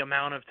big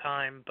amount of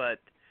time, but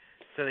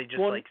so they just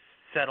like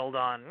settled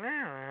on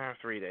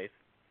 3 days.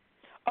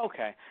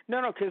 Okay.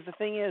 No, because the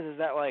thing is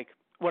that like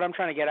what I'm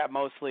trying to get at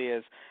mostly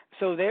is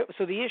so the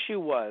issue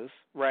was,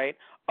 right?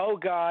 Oh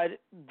God,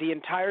 the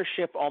entire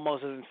ship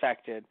almost is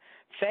infected.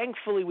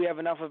 Thankfully, we have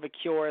enough of a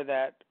cure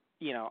that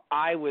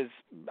I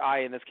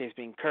in this case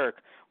being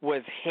Kirk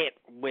was hit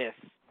with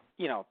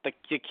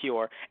the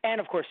cure,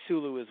 and of course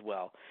Sulu as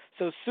well.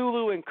 So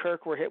Sulu and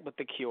Kirk were hit with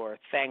the cure,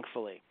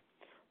 thankfully.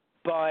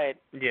 But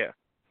yeah,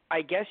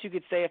 I guess you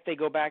could say if they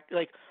go back,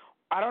 like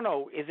I don't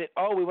know, is it?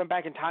 Oh, we went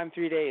back in time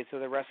 3 days, so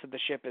the rest of the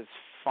ship is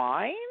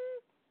fine.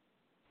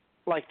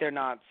 Like they're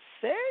not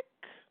sick?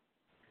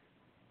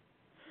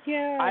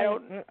 Yeah.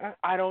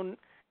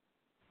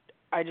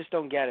 I just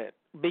don't get it.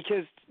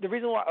 Because the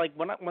reason why, like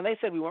when they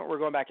said we're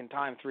going back in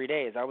time 3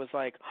 days, I was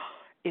like,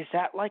 is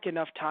that like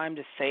enough time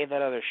to save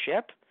that other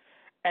ship?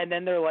 And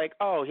then they're like,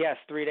 oh yes,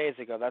 3 days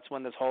ago, that's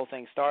when this whole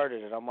thing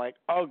started. And I'm like,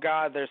 oh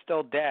God, they're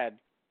still dead.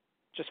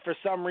 Just for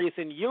some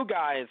reason, you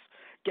guys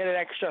get an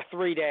extra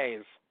 3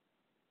 days.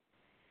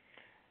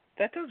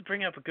 That does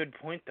bring up a good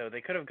point, though.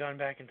 They could have gone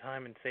back in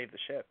time and saved the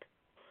ship.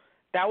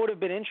 That would have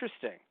been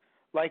interesting.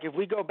 Like, if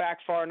we go back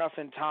far enough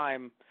in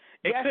time,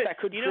 that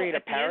could create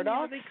a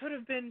paradox. They could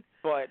have been.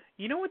 But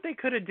you know what they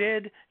could have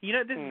did? This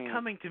is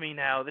coming to me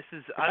now. They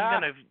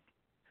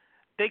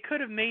could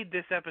have made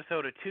this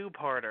episode a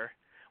two-parter,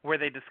 where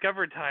they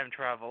discovered time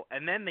travel,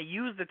 and then they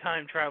used the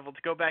time travel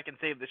to go back and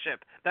save the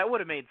ship. That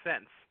would have made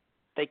sense.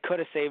 They could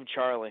have saved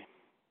Charlie.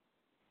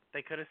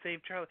 They could have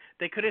saved Charlie.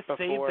 They could have saved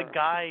Before- the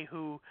guy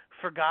who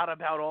forgot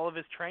about all of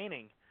his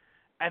training.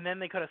 And then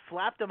they could have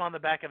slapped him on the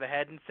back of the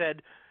head and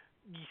said,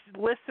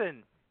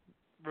 listen,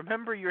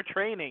 remember your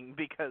training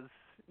because,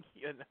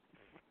 you know.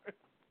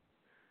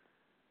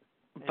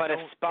 But if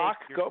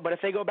but if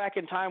they go back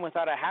in time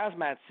without a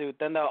hazmat suit,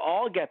 then they'll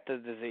all get the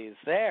disease.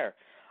 There.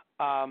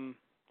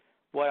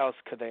 What else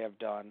could they have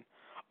done?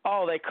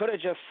 Oh, they could have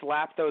just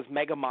slapped those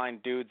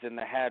Megamind dudes in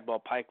the head while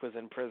Pike was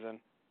in prison.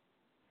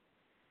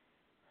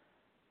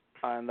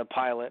 And the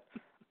pilot.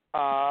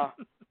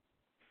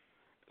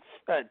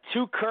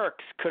 Two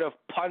Kirks could have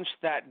punched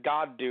that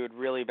God dude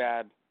really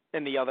bad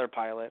in the other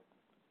pilot.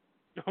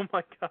 Oh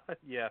my God!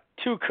 Yeah.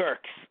 Two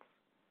Kirks.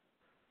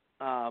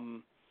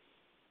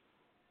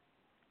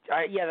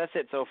 Yeah, that's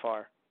it so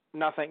far.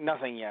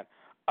 Nothing yet.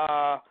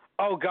 Oh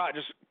God,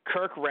 just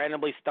Kirk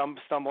randomly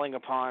stumbling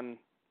upon.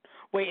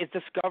 Wait, is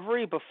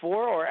Discovery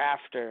before or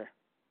after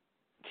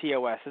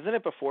TOS? Isn't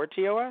it before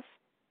TOS?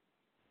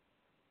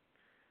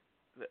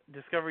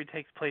 Discovery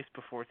takes place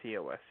before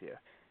TOS, yeah.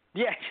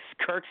 Yeah,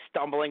 just Kirk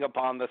stumbling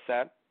upon the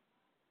set.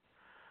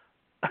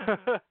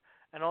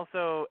 And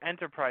also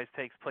Enterprise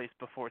takes place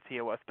before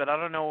TOS, but I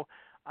don't know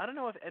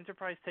if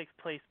Enterprise takes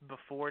place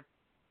before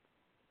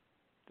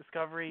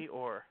Discovery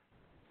or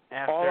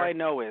after. All I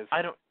know is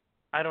I don't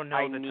know.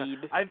 I need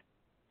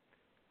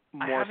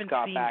more haven't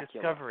Scott seen Bakula.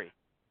 Discovery.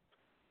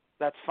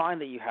 That's fine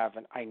that you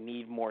haven't. I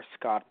need more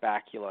Scott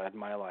Bakula in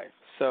my life.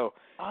 So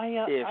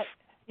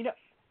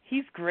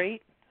he's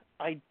great.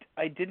 I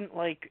didn't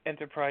like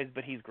Enterprise,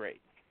 but he's great.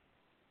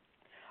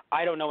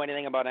 I don't know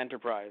anything about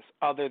Enterprise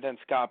other than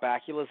Scott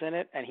Bakula's in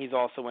it, and he's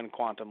also in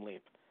Quantum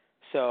Leap.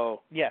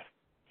 So yes,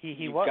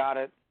 he was. Got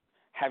it.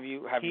 Have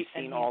you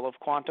seen all of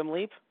Quantum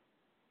Leap?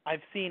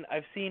 I've seen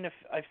a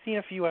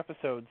few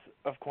episodes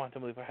of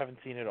Quantum Leap. I haven't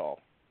seen it all.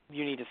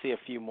 You need to see a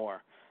few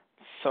more.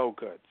 So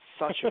good,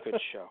 such a good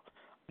show.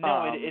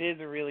 No, it is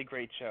a really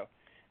great show,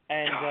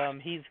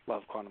 and he's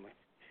love Quantum Leap.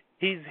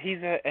 He's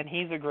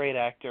a great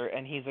actor,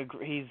 and he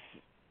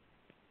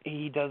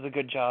does a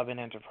good job in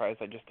Enterprise.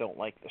 I just don't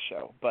like the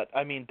show, but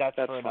I mean that's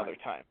for another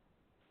time.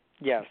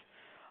 Yes.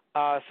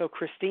 So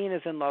Christine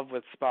is in love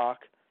with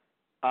Spock.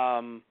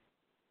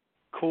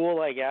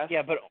 Cool, I guess.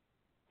 Yeah, but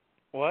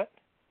what?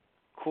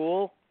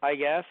 Cool, I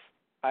guess.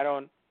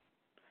 I'm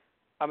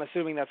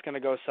assuming that's going to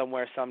go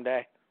somewhere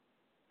someday.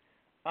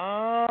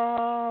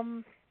 I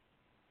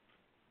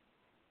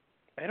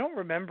don't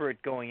remember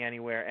it going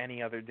anywhere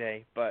any other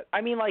day, but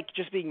I mean, like,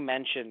 just being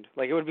mentioned.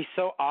 Like, it would be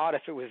so odd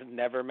if it was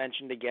never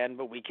mentioned again,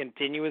 but we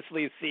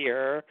continuously see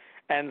her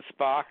and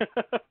Spock.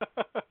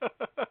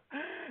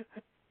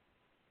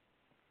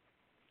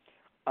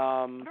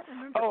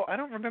 I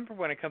don't remember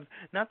when it comes.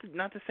 Not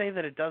to say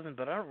that it doesn't,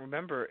 but I don't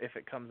remember if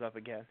it comes up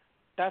again.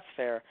 That's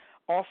fair.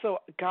 Also,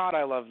 God,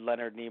 I love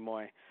Leonard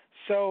Nimoy.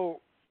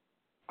 So,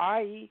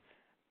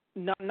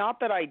 not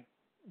that I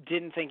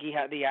didn't think he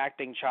had the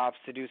acting chops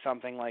to do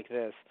something like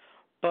this,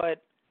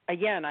 but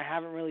again, I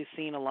haven't really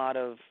seen a lot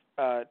of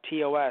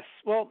TOS.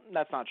 Well,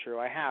 that's not true.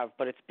 I have,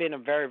 but it's been a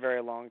very,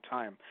 very long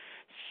time.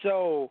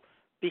 So,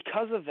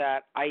 because of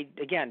that, I,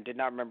 again, did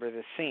not remember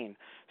this scene.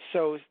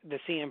 So the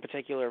scene in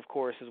particular, of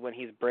course, is when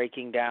he's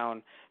breaking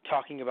down,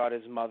 talking about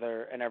his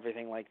mother and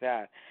everything like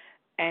that.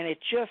 And it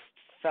just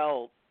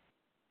felt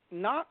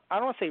I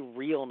don't want to say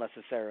real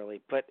necessarily,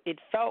 but it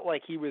felt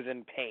like he was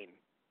in pain.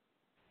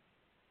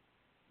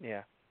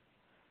 Yeah.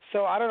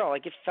 So I don't know,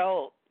 like it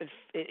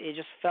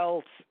just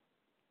felt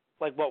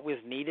like what was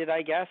needed,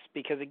 I guess,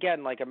 because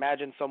again, like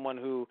imagine someone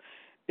who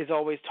is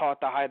always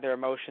taught to hide their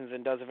emotions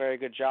and does a very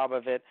good job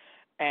of it,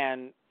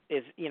 and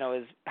is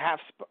half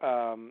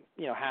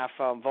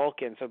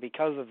Vulcan. So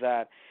because of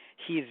that,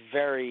 he's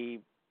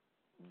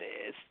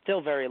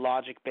still very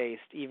logic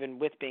based, even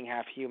with being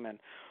half human.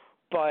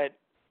 But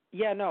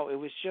yeah, no, it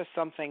was just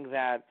something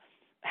that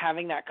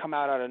having that come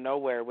out of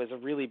nowhere was a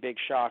really big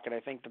shock, and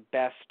I think the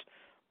best,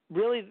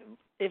 really,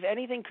 if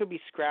anything could be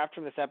scrapped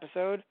from this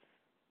episode,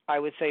 I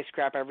would say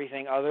scrap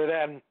everything other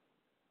than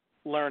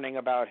learning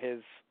about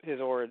his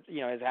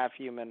half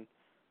human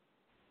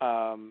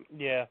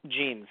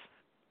genes.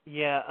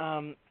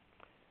 Yeah,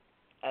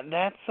 and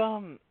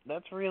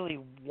that's really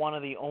one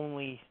of the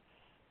only,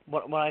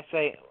 when I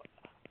say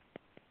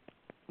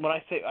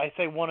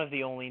one of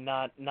the only,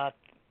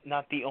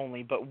 not the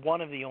only, but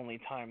one of the only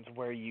times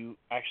where you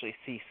actually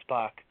see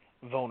Spock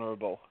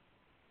vulnerable.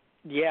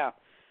 Yeah,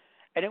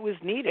 and it was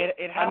needed.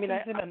 It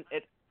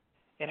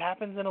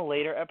happens in a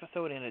later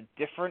episode in a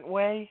different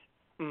way,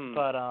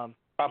 but I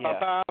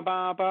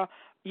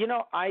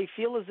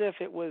feel as if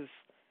it was,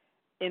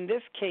 in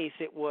this case,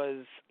 it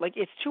was like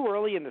it's too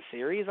early in the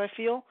series. I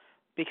feel,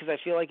 because I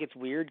feel like it's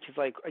weird because,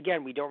 like,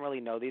 again, we don't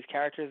really know these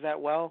characters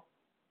that well,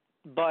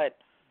 but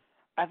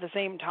at the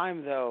same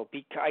time, though,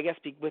 I guess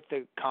with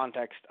the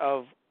context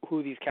of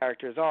who these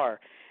characters are,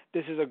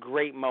 this is a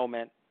great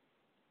moment,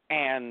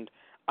 and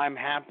I'm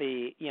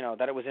happy,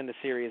 that it was in the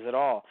series at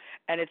all.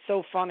 And it's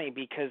so funny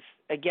because,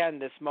 again,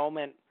 this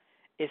moment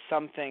is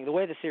something, the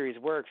way the series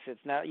works,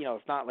 it's not,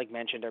 it's not like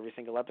mentioned every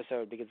single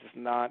episode because it's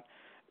not,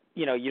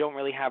 you don't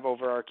really have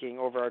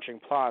overarching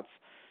plots.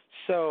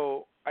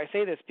 So I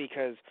say this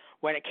because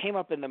when it came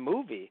up in the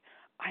movie,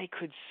 I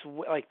could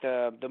like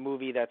the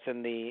movie that's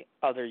in the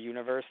other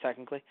universe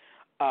technically.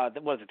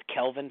 What is it? The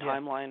Kelvin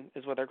timeline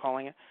is what they're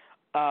calling it.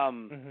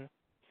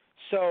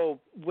 So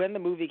when the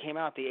movie came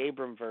out, the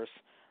Abramverse,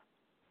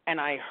 and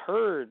I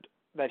heard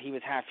that he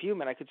was half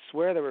human, I could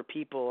swear there were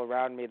people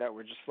around me that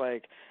were just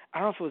like, I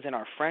don't know if it was in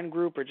our friend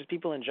group or just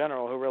people in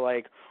general who were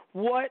like,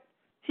 "What?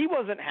 He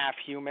wasn't half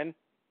human."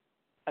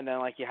 And then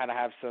like you had to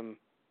have some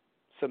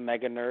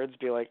mega nerds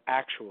be like,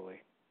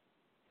 "Actually."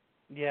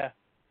 Yeah.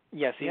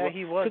 Yes, he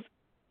was.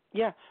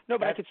 Yeah. No,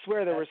 but I That's- could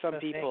swear there were some the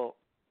thing. people.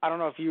 I don't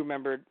know if you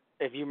remember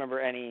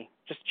any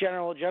just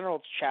general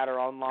chatter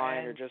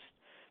online or just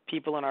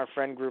people in our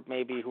friend group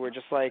maybe who were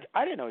just like,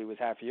 "I didn't know he was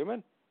half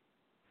human."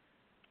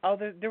 Oh,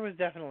 there was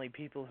definitely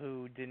people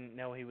who didn't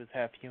know he was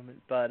half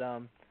human, but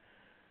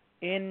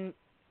in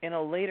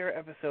a later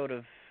episode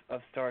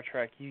of Star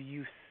Trek,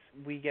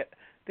 we get,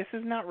 this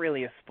is not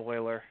really a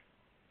spoiler,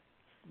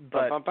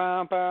 but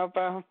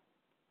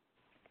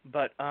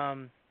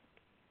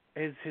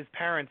his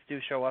parents do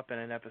show up in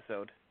an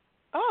episode.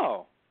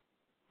 Oh.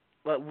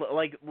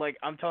 Like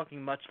I'm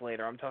talking much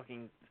later. I'm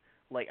talking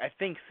like I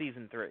think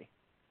season 3.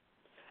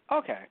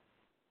 Okay.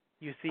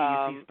 You see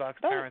Spock's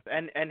parents,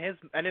 and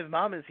his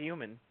mom is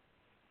human.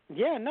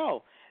 Yeah,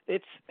 no,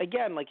 it's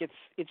again like it's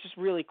just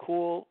really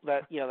cool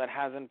that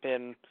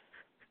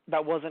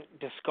that wasn't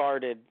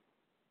discarded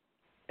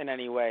in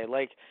any way.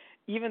 Like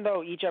even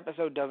though each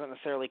episode doesn't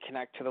necessarily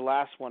connect to the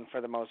last one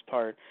for the most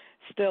part,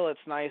 still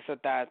it's nice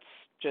that that's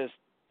just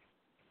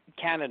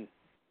canon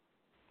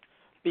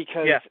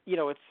because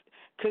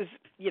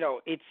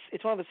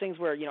it's one of those things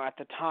where at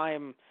the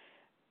time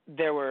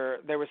there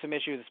were some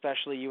issues,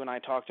 especially you and I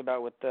talked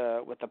about with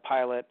the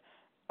pilot.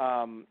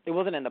 It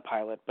wasn't in the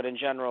pilot, but in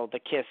general, the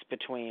kiss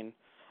between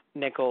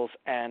Nichols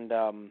and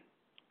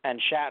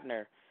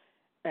Shatner,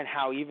 and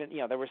how even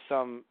there were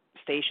some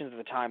stations at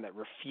the time that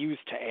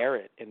refused to air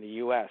it in the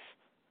U.S.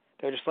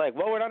 They were just like,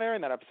 "Well, we're not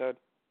airing that episode.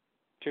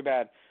 Too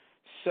bad."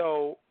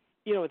 So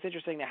it's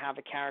interesting to have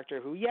a character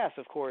who, yes,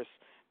 of course,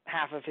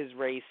 half of his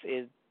race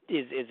is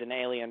an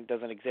alien,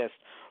 doesn't exist,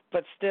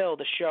 but still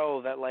to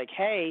show that like,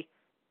 hey,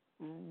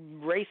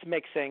 race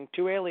mixing,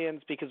 2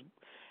 aliens, because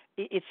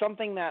it's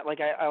something that like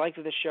I like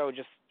that this show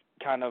just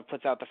kind of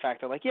puts out the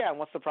fact that like, yeah, and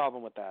what's the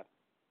problem with that?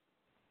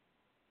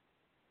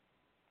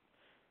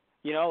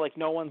 Like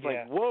no one's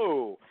like,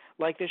 whoa,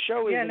 like the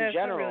show is in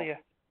general. Not really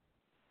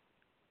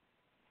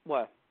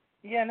What?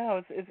 Yeah,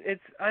 no,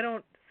 it's I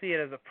don't see it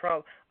as a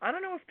problem. I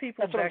don't know if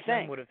people back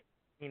then would have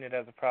seen it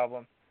as a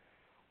problem.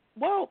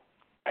 Well,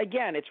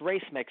 again, it's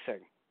race mixing.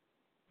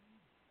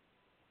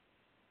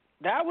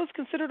 That was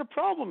considered a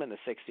problem in the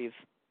 60s.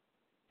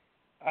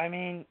 I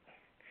mean,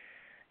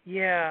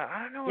 yeah,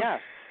 I don't know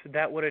if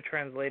that would have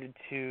translated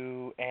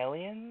to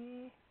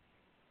Alien.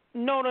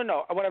 No.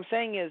 What I'm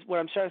trying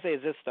to say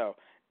is this, though.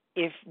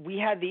 If we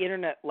had the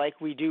internet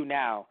like we do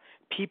now,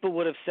 people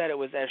would have said it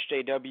was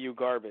SJW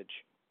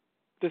garbage.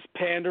 This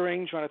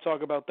pandering, trying to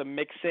talk about the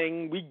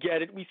mixing, we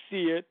get it, we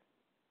see it.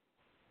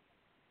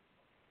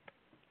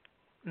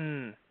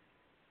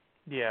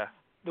 Yeah.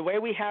 The way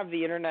we have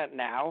the internet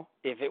now,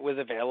 if it was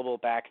available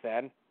back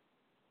then,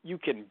 you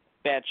can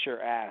bet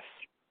your ass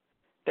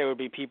there would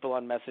be people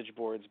on message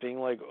boards being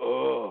like,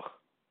 ugh.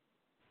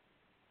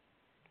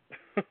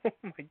 Oh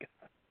my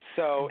God.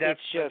 So that's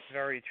just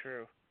very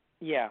true.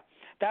 Yeah.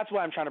 That's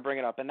why I'm trying to bring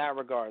it up in that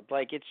regard.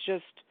 Like it's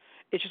just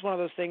one of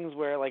those things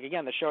where, like,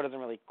 again, the show doesn't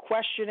really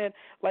question it.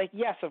 Like,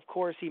 yes, of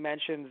course, he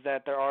mentions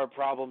that there are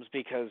problems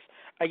because,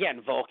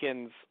 again,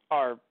 Vulcans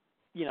are,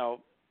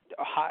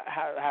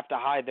 have to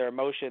hide their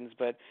emotions,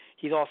 but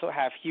he's also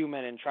half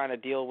human and trying to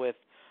deal with,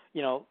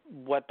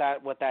 what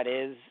that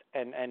is,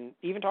 and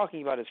even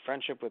talking about his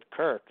friendship with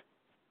Kirk,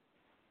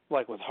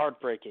 like, was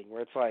heartbreaking.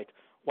 Where it's like,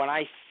 when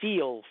I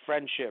feel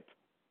friendship,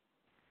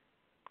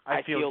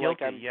 I feel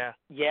guilty. Like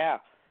yeah.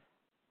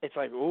 It's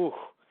like, ooh.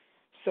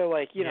 So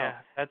like,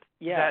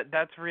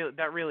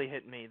 that really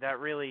hit me. That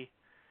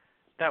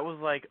was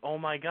like, oh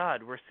my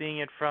God, we're seeing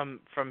it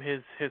from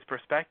his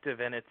perspective,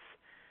 and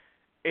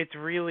it's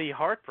really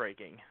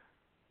heartbreaking.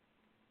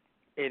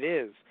 It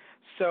is.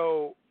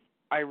 So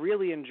I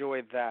really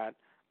enjoyed that.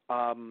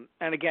 And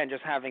again,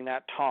 just having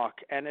that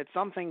talk, and it's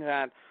something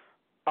that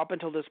up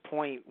until this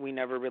point we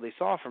never really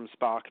saw from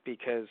Spock,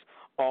 because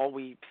all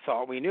we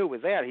knew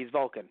was that he's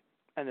Vulcan,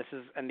 and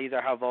these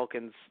are how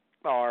Vulcans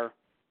are.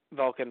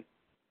 Vulcan.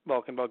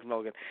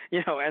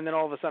 And then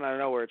all of a sudden, out of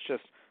nowhere, it's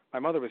just, my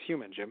mother was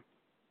human, Jim.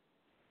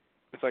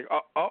 It's like,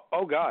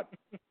 oh God.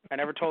 I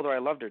never told her I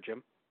loved her,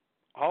 Jim.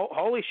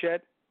 Holy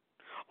shit.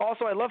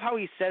 Also, I love how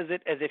he says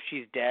it as if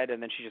she's dead,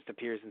 and then she just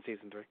appears in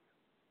season 3.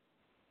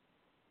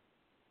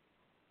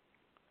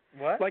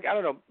 What? Like, I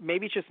don't know,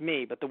 maybe it's just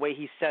me, but the way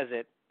he says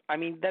it, I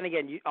mean, then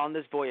again, on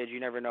this voyage, you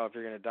never know if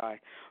you're going to die.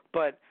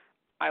 But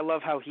I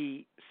love how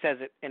he says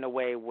it in a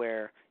way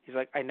where he's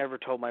like, I never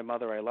told my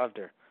mother I loved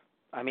her.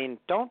 I mean,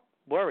 don't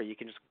worry. You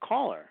can just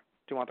call her.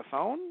 Do you want the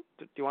phone?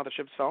 Do you want the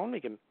ship's phone?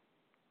 You can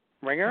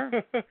ring her.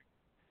 If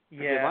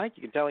you like,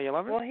 you can tell her you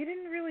love her. Well, he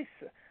didn't really.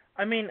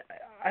 I mean,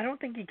 I don't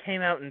think he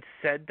came out and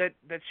said that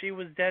she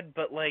was dead,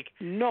 but like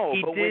no,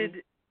 he but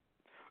did.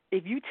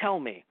 If you tell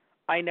me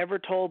I never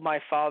told my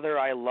father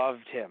I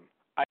loved him,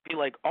 I'd be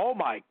like, oh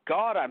my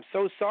God, I'm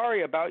so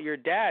sorry about your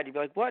dad. You'd be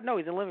like, what? No,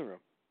 he's in the living room.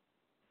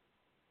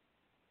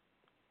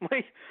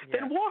 Like,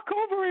 then walk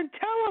over and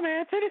tell him,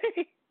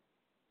 Anthony.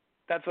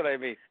 That's what I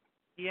mean.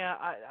 Yeah,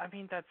 I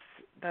mean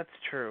that's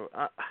true.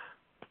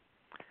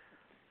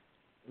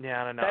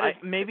 Yeah, I don't know.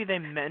 Maybe they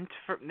meant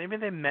for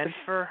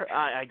her.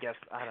 I guess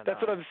I don't know.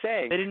 That's what I'm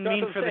saying. They didn't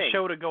mean for the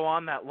show to go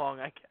on that long,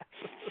 I guess.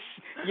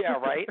 Yeah,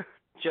 right.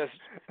 Just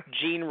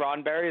Gene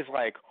Roddenberry's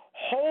like,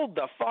 hold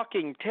the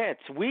fucking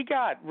tits. We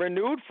got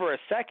renewed for a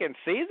second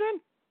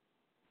season,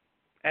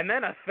 and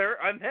then a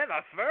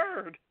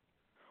third.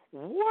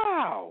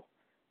 Wow.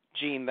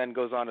 Gene then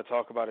goes on to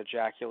talk about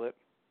ejaculate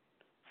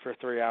for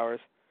 3 hours.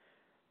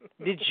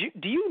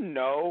 Do you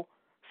know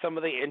some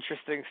of the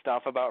interesting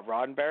stuff about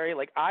Roddenberry?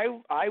 Like I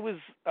was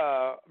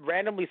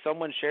randomly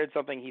someone shared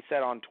something he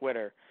said on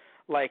Twitter.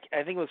 Like I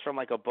think it was from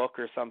like a book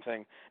or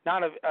something,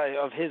 not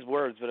of his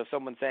words, but of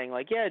someone saying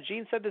like, yeah,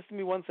 Gene said this to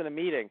me once in a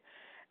meeting,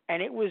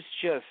 and it was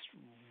just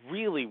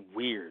really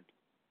weird.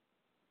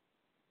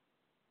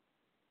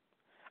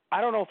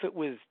 I don't know if it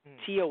was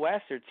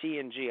TOS or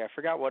TNG. I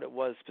forgot what it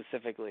was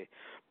specifically,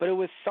 but it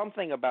was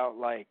something about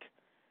like.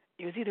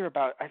 It was either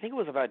about, I think it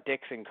was about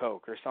Dix and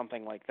Coke or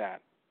something like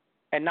that,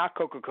 and not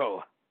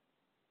Coca-Cola.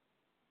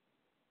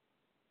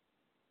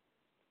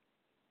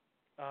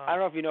 I don't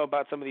know if you know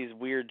about some of these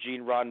weird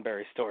Gene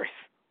Roddenberry stories.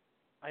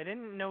 I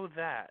didn't know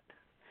that.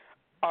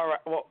 All right,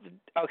 well,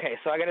 okay,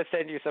 so I got to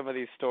send you some of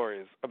these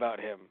stories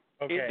about him.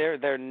 Okay.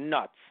 They're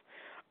nuts.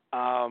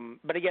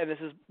 But again, this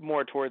is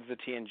more towards the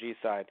TNG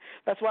side.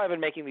 That's why I've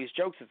been making these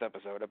jokes this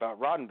episode about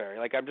Roddenberry.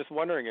 Like, I'm just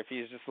wondering if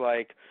he's just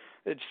like,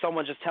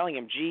 someone just telling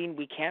him, Gene,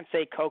 we can't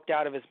say coked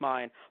out of his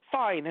mind.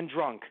 Fine, then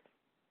drunk.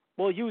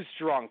 We'll use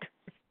drunk.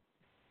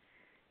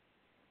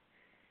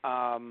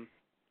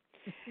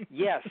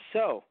 Yeah,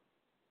 so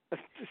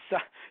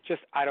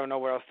just, I don't know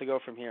where else to go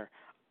from here.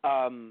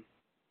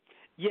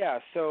 Yeah,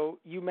 so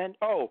you meant,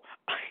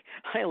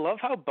 I love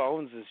how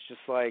Bones is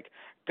just like,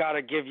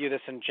 gotta give you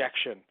this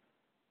injection.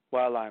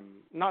 While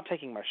I'm not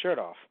taking my shirt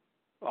off.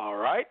 All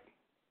right?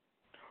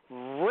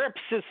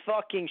 Rips his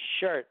fucking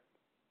shirt.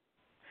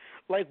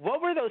 Like,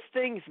 what were those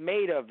things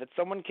made of that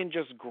someone can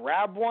just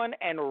grab one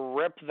and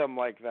rip them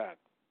like that?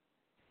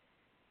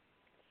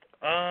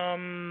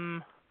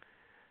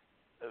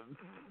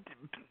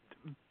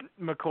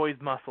 McCoy's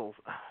muscles.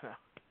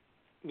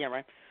 Yeah,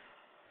 right.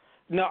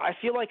 No, I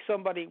feel like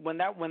somebody, when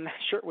that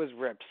shirt was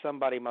ripped,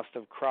 somebody must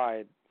have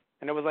cried.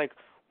 And it was like,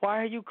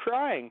 why are you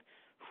crying?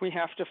 We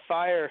have to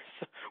fire.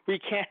 We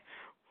can't.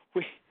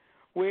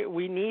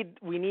 We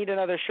need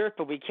another shirt,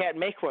 but we can't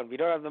make one. We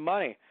don't have the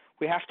money.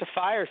 We have to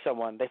fire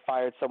someone. They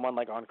fired someone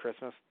like on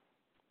Christmas.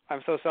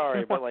 I'm so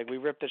sorry, but like we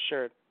ripped the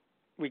shirt.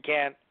 We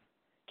can't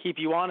keep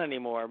you on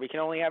anymore. We can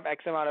only have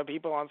X amount of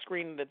people on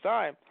screen at a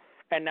time,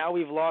 and now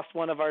we've lost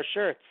one of our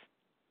shirts.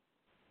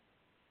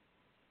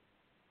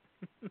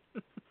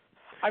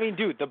 I mean,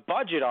 dude, the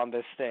budget on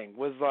this thing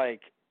was like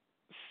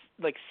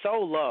so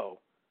low.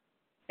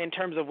 In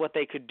terms of what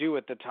they could do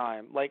at the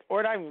time, like,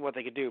 or not even what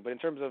they could do, but in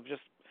terms of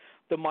just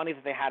the money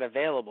that they had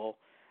available,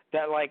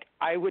 that, like,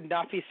 I would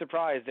not be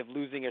surprised if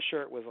losing a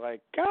shirt was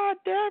like, God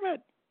damn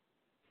it.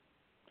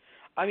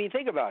 I mean,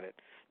 think about it.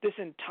 This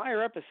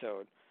entire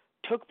episode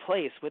took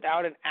place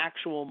without an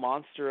actual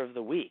monster of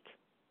the week.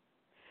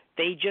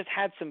 They just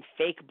had some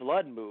fake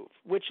blood move,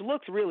 which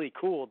looks really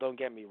cool, don't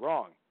get me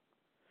wrong.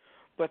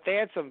 But they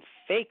had some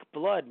fake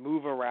blood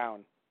move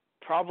around.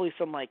 Probably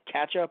some, like,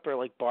 ketchup or,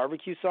 like,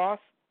 barbecue sauce.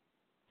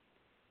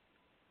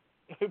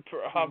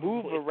 Probably.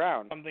 Move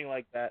around. Something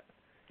like that.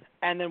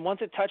 And then once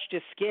it touched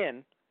his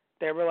skin,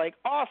 they were like,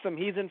 awesome,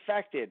 he's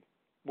infected.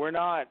 We're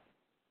not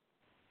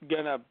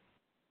going to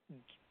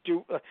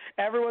do...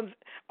 everyone's...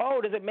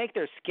 Oh, does it make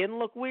their skin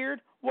look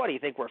weird? What, do you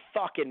think we're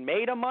fucking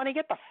made of money?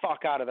 Get the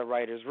fuck out of the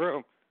writer's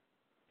room.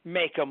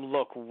 Make them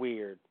look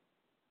weird.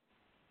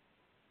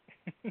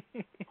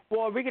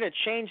 Well, are we going to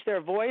change their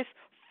voice?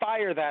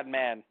 Fire that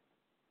man.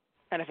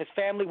 And if his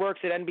family works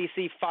at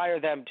NBC, fire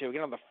them too.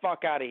 Get them the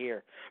fuck out of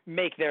here.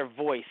 Make their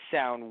voice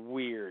sound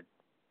weird.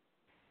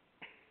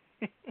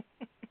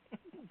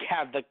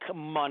 Have the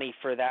money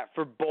for that.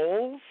 For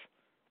bowls?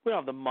 We don't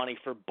have the money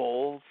for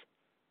bowls.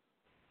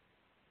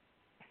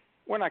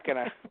 We're not going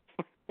to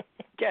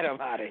get them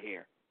out of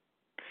here.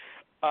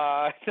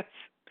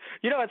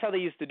 You know that's how they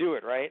used to do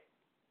it, right?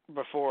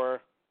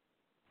 Before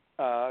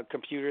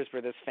computers were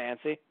this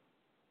fancy.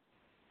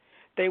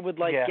 They would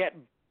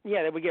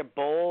they would get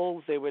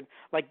bowls. They would,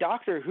 like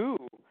Doctor Who,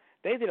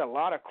 they did a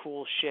lot of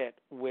cool shit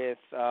with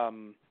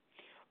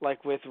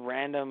with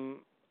random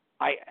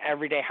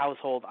everyday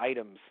household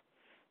items.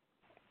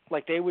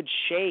 Like they would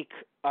shake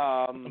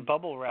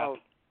bubble wrap.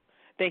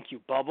 Thank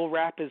you. Bubble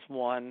wrap is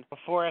one.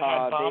 Before it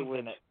had they bombs would-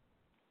 in it.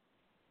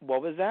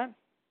 What was that?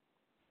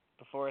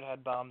 Before it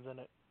had bombs in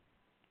it.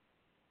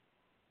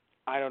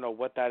 I don't know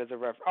what that is a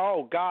reference.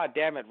 Oh, God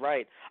damn it,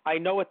 right. I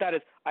know what that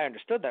is. I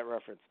understood that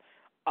reference.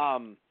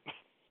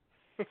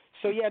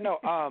 So, yeah, no,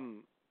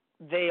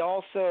 they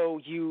also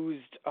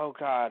used, oh,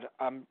 God,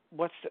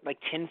 what's the, like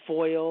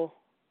tinfoil?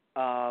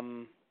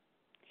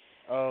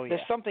 Oh, yeah.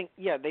 There's something,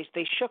 yeah, they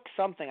shook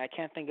something. I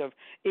can't think of.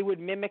 It would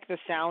mimic the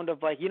sound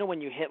of, like, you know when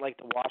you hit, like,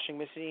 the washing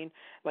machine?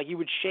 Like, you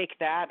would shake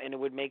that and it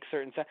would make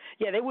certain sound.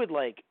 Yeah, they would,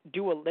 like,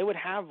 they would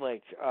have,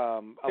 like,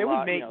 they would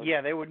lot, make, you know,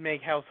 yeah, they would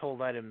make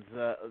household items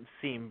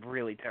seem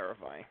really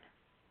terrifying.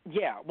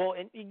 Yeah, well,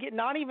 and you get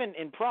not even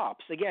in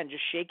props. Again,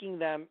 just shaking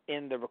them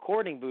in the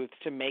recording booth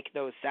to make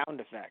those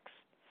sound effects,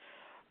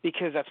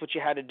 because that's what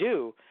you had to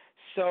do.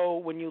 So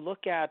when you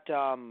look at,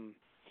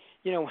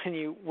 you know,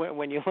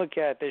 when you look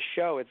at this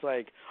show, it's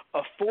like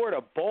afford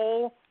a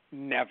bowl,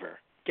 never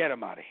get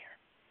them out of here.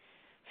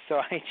 So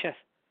I just,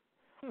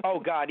 oh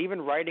God, even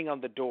writing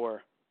on the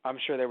door, I'm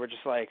sure they were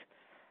just like,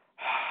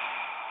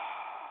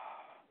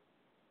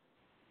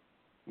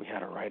 we had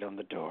to write on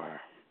the door.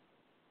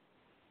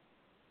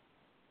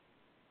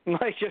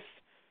 Like, just,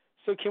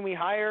 so can we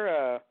hire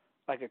a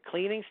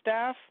cleaning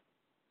staff?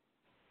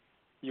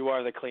 You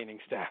are the cleaning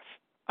staff.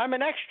 I'm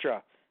an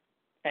extra.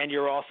 And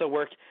you're also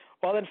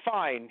well, then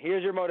fine.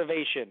 Here's your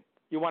motivation.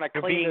 You want to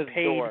clean this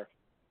door.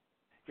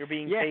 You're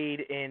being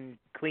paid in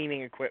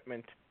cleaning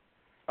equipment.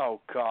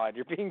 Oh, God.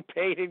 You're being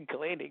paid in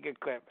cleaning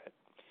equipment.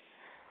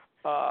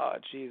 Oh,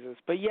 Jesus.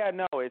 But, yeah,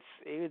 no,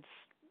 it's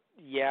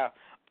yeah.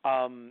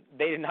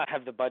 They did not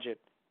have the budget.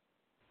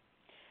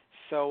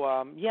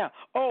 So, yeah.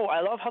 Oh,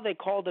 I love how they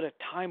called it a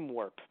time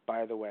warp,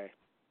 by the way.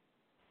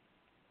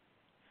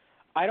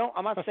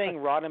 I'm not saying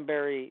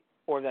Roddenberry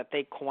or that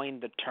they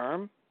coined the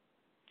term,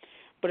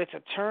 but it's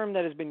a term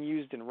that has been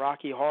used in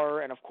Rocky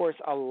Horror and, of course,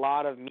 a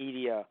lot of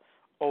media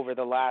over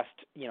the last,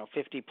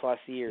 50-plus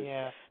years.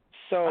 Yeah.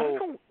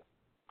 So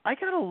I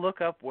got to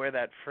look up where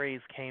that phrase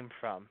came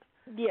from.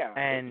 Yeah.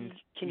 And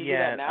can you do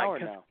that now or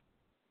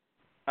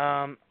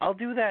no? I'll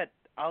do that.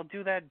 I'll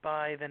do that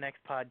by the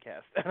next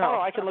podcast.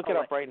 I can look it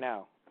up right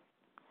now.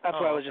 That's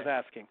what I was okay. just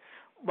asking.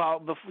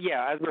 Well,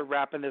 as we're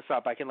wrapping this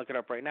up, I can look it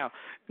up right now.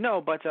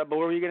 No, but what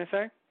were you going to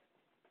say?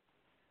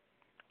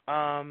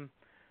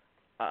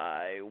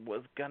 I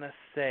was going to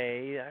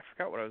say, I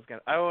forgot what I was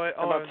going to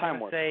about time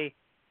warp.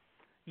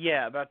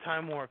 Yeah, about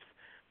time warps.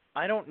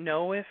 I don't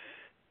know if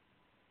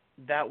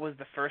that was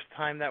the first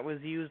time that was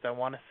used. I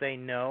want to say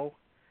no.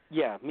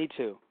 Yeah, me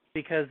too.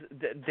 Because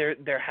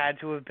there had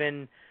to have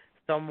been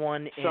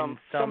someone in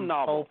some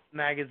pulp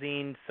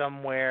magazine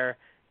somewhere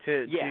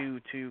to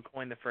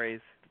coin the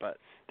phrase, but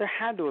there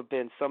had to have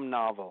been some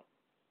novel.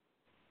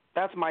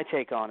 That's my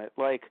take on it.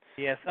 Like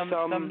some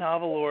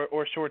novel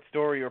or short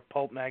story or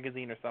pulp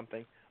magazine or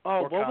something.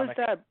 Oh, what was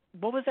that?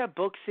 What was that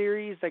book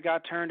series that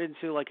got turned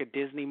into like a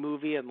Disney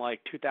movie in like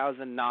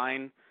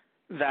 2009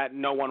 that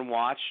no one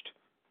watched?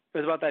 It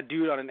was about that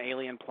dude on an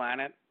alien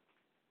planet.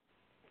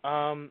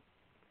 John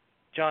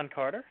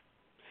Carter.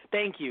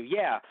 Thank you.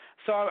 Yeah.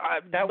 So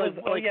that was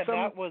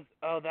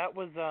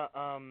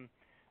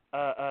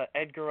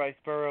Edgar Rice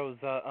Burroughs'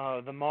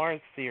 the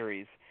Mars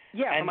series.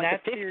 Yeah, and from like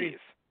that the 50s. Series,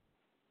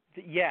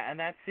 and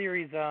that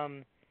series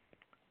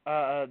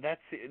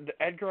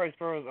Edgar Rice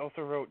Burroughs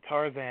also wrote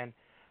Tarzan.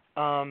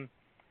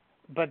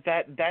 But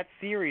that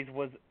series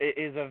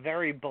is a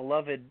very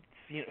beloved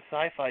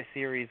sci-fi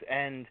series,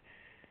 and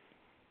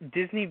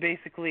Disney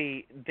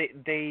basically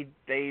they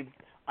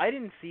I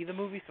didn't see the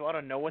movie, so I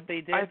don't know what they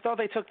did. I thought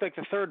they took like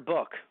the third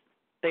book.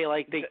 They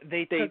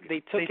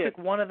took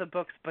one of the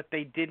books, but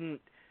they didn't.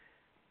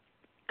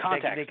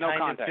 Context, no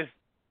context.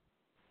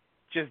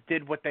 Just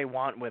did what they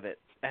want with it,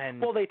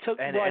 and well, they took.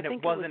 And, well, and I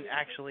think it wasn't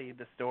actually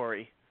the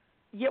story.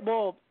 Yeah,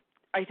 well,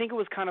 I think it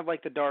was kind of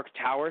like the Dark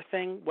Tower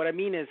thing. What I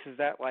mean is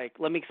that, like,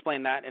 let me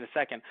explain that in a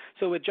second.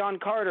 So with John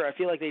Carter, I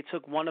feel like they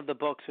took one of the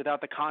books without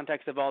the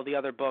context of all the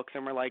other books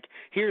and were like,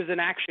 here's an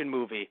action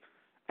movie.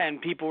 And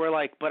people were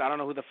like, but I don't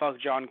know who the fuck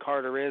John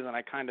Carter is, and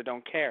I kind of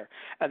don't care.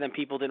 And then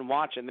people didn't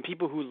watch it. And the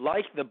people who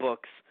liked the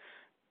books,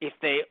 if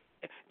they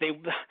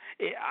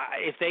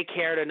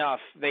cared enough,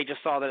 they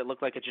just saw that it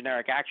looked like a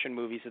generic action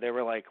movie, so they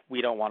were like,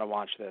 we don't want to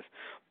watch this.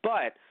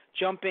 But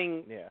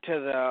jumping to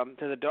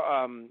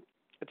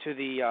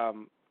the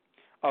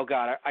oh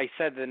God, I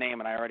said the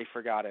name and I already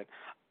forgot it.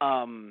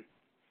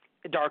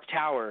 Dark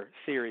Tower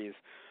series.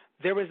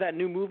 There was that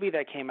new movie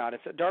that came out.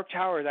 Dark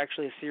Tower is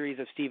actually a series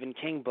of Stephen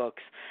King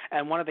books,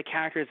 and one of the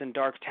characters in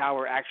Dark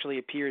Tower actually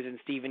appears in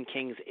Stephen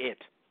King's It.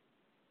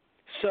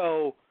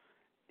 So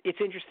it's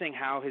interesting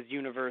how his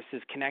universe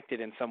is connected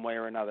in some way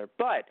or another.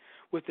 But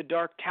with the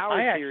Dark Tower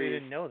series, I actually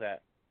didn't know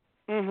that.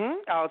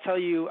 I'll tell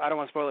you. I don't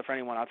want to spoil it for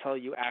anyone. I'll tell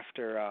you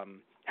after.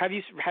 Have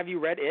you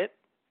read It?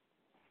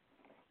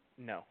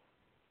 No.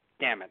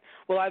 Damn it.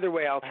 Well, either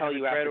way, I'll tell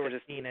you after. I haven't read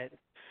or seen it.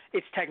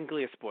 It's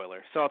technically a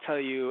spoiler, so I'll tell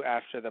you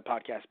after the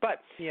podcast.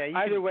 But either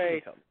can, way,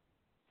 you can tell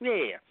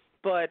me. Yeah.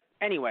 But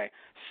anyway,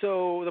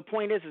 so the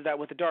point is that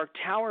with the Dark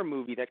Tower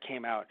movie that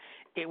came out,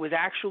 it was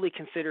actually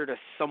considered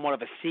somewhat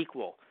of a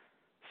sequel.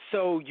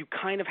 So you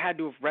kind of had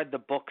to have read the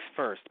books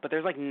first, but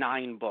there's like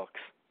 9 books.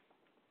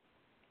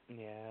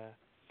 Yeah.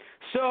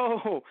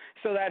 So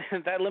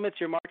that limits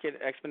your market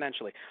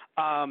exponentially.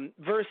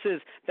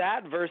 Versus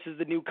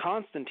the new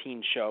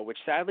Constantine show, which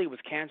sadly was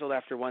canceled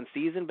after 1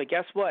 season. But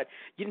guess what?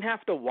 You didn't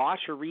have to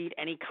watch or read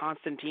any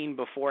Constantine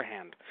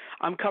beforehand.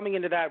 I'm coming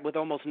into that with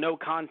almost no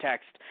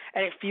context,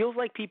 and it feels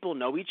like people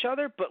know each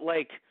other, but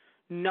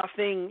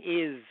nothing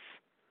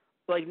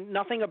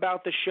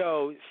about the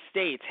show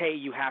states, hey,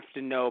 you have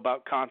to know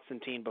about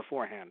Constantine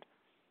beforehand.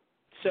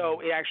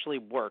 So it actually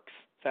works.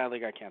 Sadly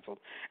got canceled.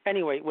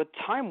 Anyway, with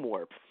Time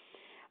Warp,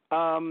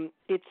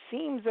 it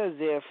seems as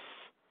if,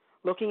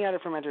 looking at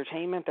it from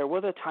entertainment, there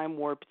was a Time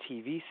Warp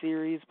TV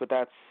series, but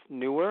that's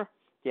newer.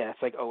 Yeah,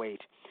 it's like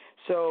 2008.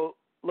 So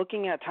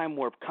looking at Time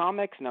Warp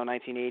comics, no,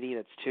 1980,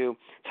 that's 2.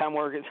 Time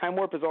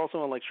Warp is also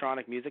an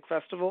electronic music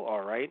festival,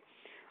 all right.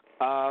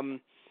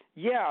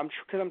 Yeah,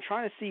 because I'm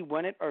trying to see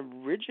when it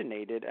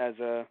originated as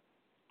a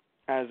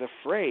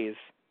phrase,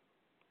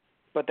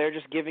 but they're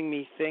just giving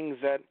me things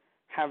that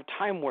have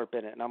Time Warp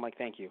in it, and I'm like,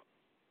 thank you.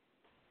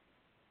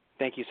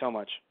 Thank you so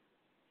much.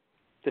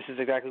 This is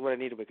exactly what I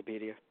needed,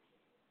 Wikipedia.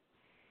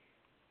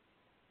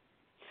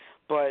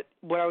 But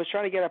what I was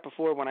trying to get at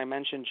before when I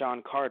mentioned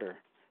John Carter,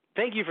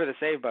 thank you for the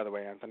save, by the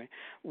way, Anthony,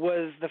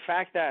 was the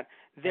fact that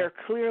there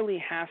clearly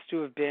has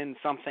to have been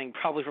something,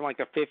 probably from like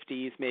the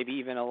 50s, maybe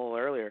even a little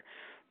earlier,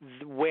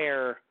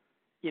 where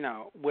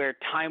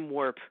Time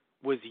Warp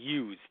was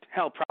used.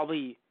 Hell,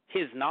 probably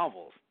his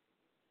novels.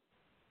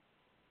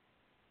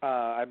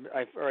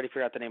 I've already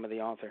forgot the name of the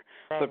author,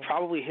 but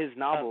probably his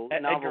novels.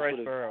 Edgar Rice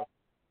Burroughs.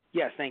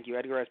 Yes, thank you.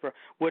 Edgar Rice Burroughs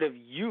would have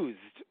used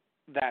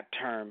that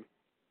term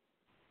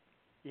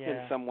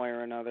in some way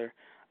or another.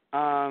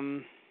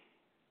 There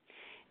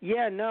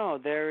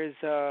is.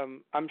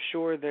 I'm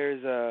sure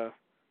there's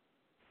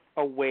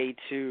a way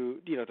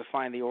to to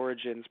find the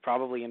origins,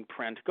 probably in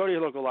print. Go to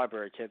your local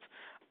library, kids.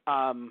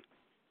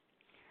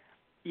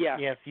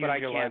 Yes, but I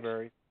use your can't.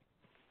 library.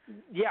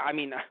 Yeah, I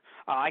mean,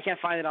 I can't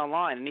find it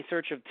online. Any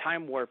search of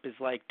Time Warp is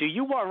like, do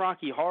you want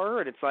Rocky Horror?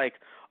 And it's like,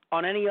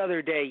 on any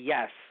other day,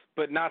 yes,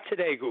 but not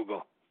today,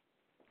 Google.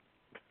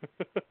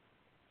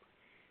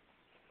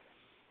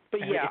 But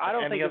yeah, I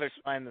don't think any other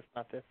time that's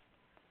not this.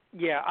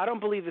 Yeah, I don't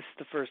believe this is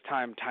the first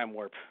time Time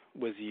Warp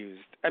was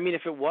used. I mean,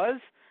 if it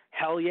was,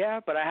 hell yeah,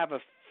 but I have a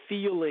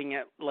feeling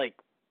it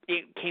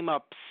came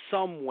up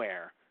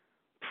somewhere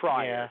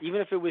prior,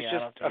 even if it was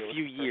just a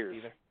few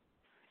years.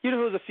 Even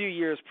if it was a few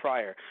years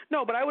prior.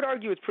 No, but I would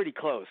argue it's pretty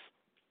close.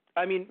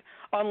 I mean,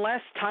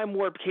 unless Time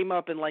Warp came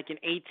up in like an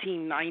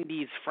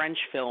 1890s French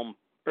film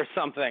or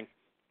something.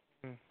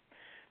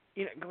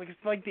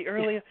 It's like the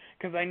earliest,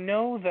 because I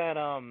know that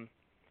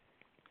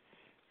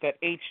that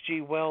H.G.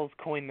 Wells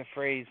coined the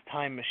phrase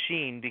 "time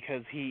machine"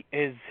 because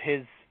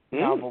his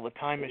novel, The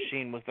Time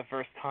Machine, was the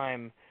first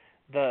time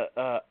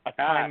a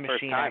time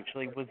machine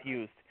actually was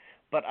used.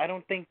 But I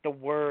don't think the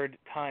word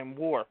Time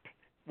Warp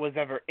was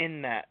ever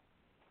in that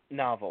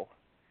novel.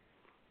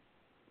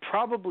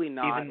 Probably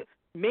not.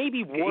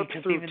 Maybe warp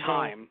through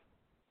time.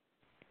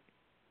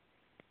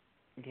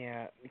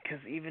 Yeah, because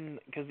even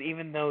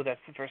though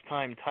that's the first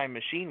time Time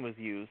Machine was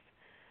used,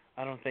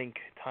 I don't think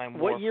Time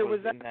Warp was in that. What year was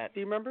that? Do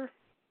you remember?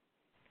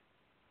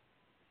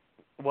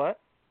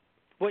 What?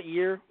 What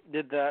year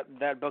did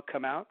that book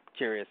come out?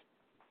 Curious.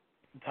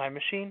 Time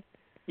Machine?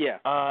 Yeah.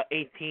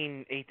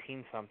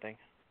 18 something.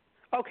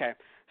 Okay.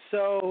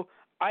 So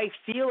I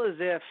feel as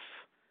if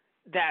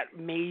that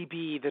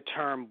maybe the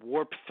term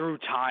warp through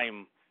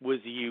time was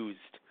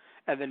used,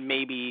 and then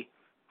maybe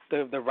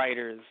the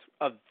writers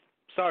of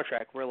Star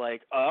Trek were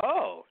like,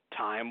 oh,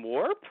 time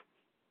warp?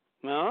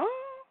 No?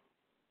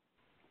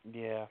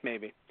 Yeah.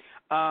 Maybe.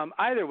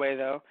 Either way,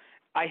 though,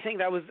 I think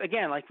that was,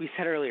 again, like we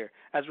said earlier,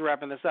 as we're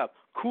wrapping this up,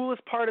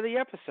 coolest part of the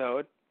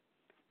episode,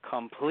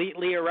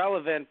 completely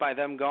irrelevant by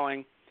them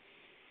going,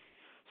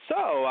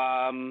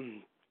 so,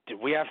 did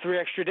we have 3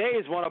 extra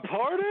days? Want a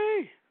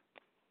party?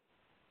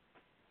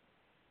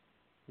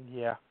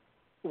 Yeah.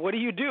 What do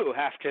you do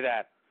after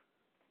that?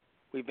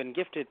 We've been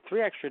gifted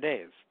 3 extra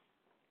days.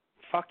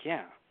 Fuck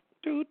yeah.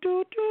 Do,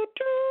 do, do,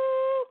 do.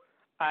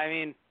 I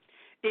mean,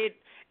 it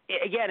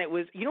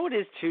was, you know what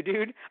it is too,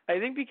 dude? I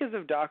think because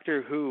of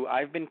Doctor Who,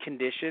 I've been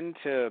conditioned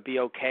to be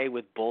okay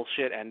with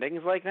bullshit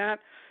endings like that.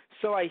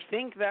 So I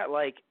think that,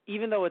 like,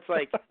 even though it's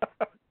like,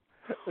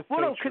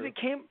 well, no,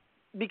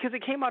 because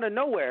it came out of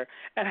nowhere,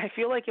 and I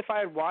feel like if I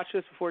had watched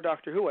this before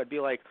Doctor Who, I'd be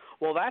like,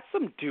 well, that's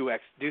some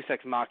Deus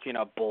Ex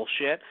Machina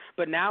bullshit.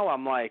 But now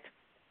I'm like,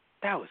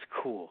 that was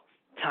cool.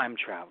 Time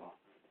travel.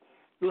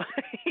 Like,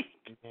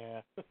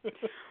 yeah.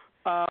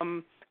 I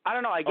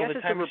don't know. I guess the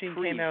it's Time a Machine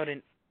reprieve. came out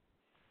in.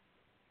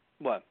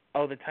 What?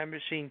 Oh, the Time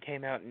Machine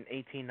came out in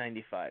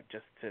 1895.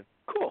 Just to.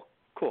 Cool.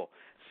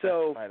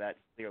 So. By that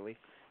clearly.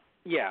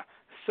 Yeah.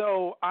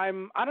 So I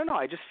don't know.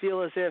 I just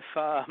feel as if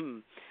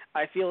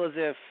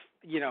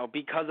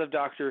because of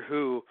Doctor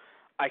Who,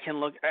 I can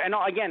look, and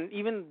again,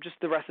 even just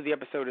the rest of the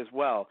episode as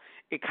well,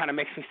 it kind of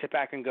makes me sit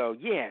back and go,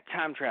 yeah,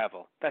 time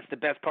travel. That's the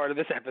best part of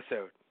this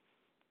episode.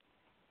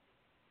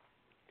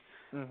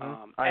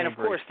 And of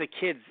course, the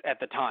kids at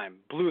the time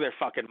blew their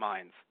fucking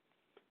minds.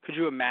 Could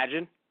you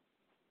imagine?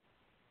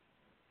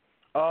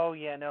 Oh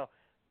yeah, no.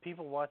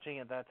 People watching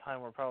at that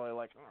time were probably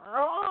like,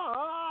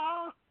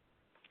 "Aah!"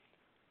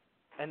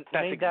 and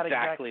That's made that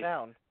exactly. exact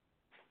sound.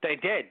 They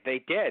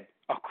did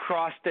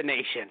across the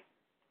nation.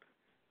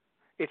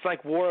 It's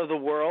like War of the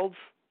Worlds.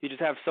 You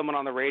just have someone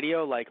on the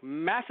radio, like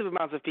massive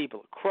amounts of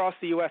people across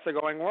the U.S. are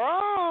going,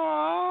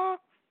 "Aah!"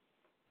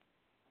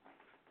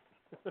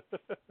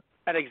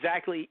 At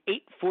exactly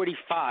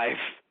 8:45.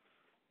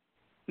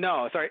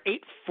 No, sorry,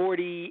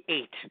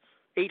 8:48.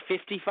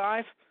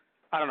 8:55?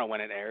 I don't know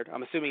when it aired.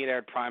 I'm assuming it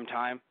aired prime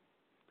time.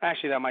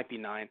 Actually, that might be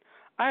 9.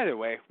 Either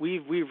way,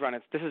 we've run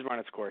it. This has run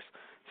its course.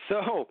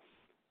 So,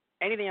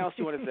 anything else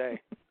you want to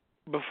say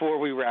before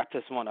we wrap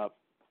this one up?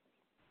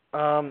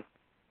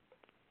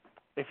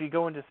 If you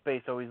go into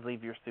space, always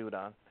leave your suit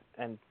on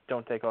and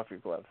don't take off your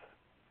gloves.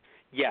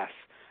 Yes.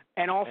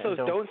 And also,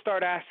 And don't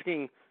start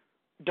asking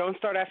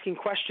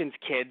questions,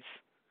 kids.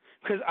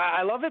 Because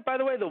I love it, by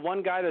the way, the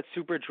one guy that's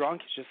super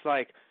drunk is just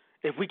like,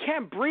 if we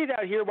can't breathe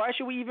out here, why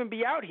should we even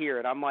be out here?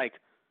 And I'm like,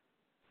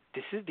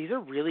 these are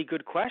really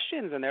good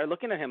questions. And they're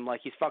looking at him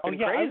like he's fucking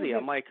crazy.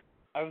 I'm like,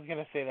 I was going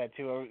to say that,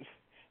 too. I was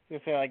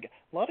going to say, like,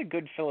 a lot of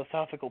good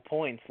philosophical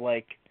points,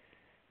 like,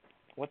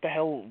 what the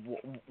hell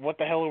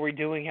are we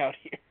doing out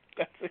here?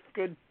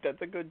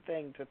 That's a good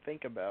thing to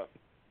think about.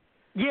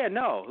 Yeah,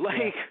 no,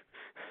 like...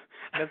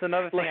 Yeah. That's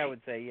another thing like, I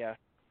would say, yeah.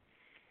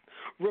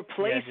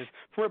 Replace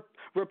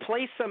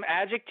some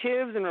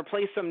adjectives and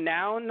replace some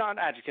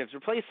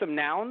replace some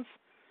nouns,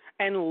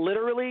 and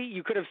literally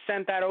you could have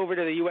sent that over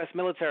to the U.S.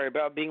 military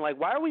about being like,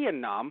 why are we in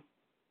Nam?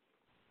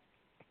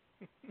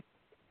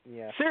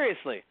 Yeah.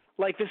 Seriously,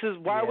 like this is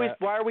why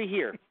are we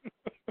here?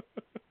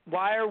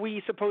 Why are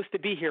we supposed to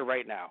be here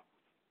right now?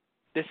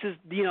 This is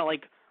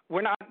like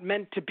we're not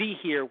meant to be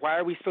here. Why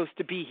are we supposed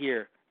to be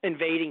here?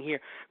 Invading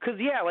here, because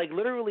like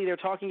literally they're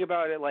talking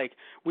about it like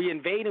we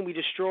invade and we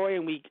destroy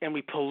and we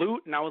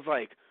pollute, and I was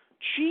like,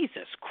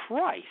 Jesus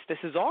Christ, this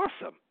is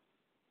awesome.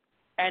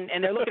 And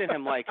they're looking at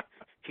him like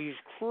he's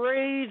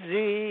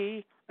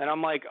crazy, and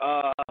I'm like,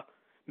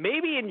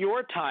 maybe in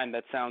your time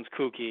that sounds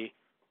kooky,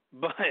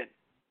 but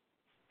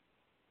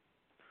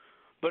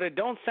it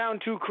don't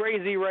sound too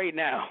crazy right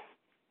now.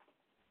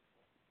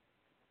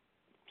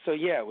 So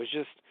yeah,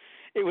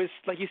 it was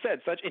like you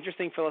said, such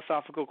interesting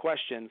philosophical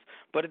questions,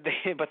 but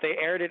they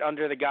aired it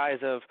under the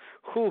guise of,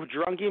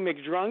 Drunky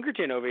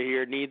McDrunkerton over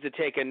here needs to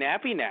take a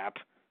nappy nap,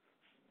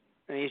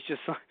 and he's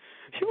just like,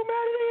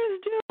 humanity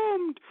is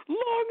doomed,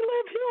 long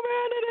live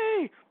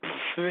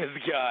humanity. This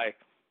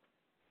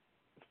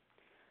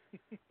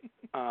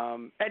guy.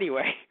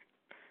 Anyway,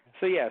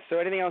 so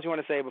anything else you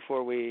want to say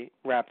before we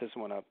wrap this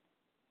one up?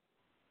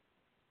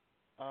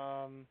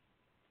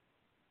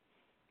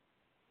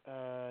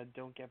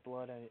 Don't get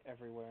blood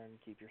everywhere and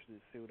keep your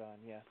suit on.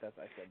 Yeah,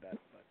 I said that.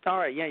 But. All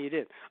right, yeah, you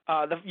did.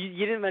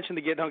 You didn't mention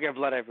don't get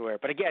blood everywhere,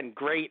 but again,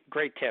 great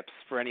tips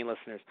for any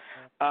listeners.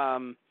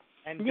 Don't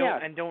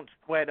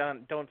sweat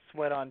on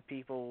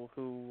people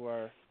who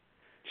are.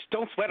 Just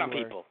don't sweat on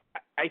people.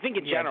 I think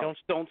in general,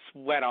 don't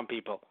sweat on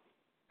people.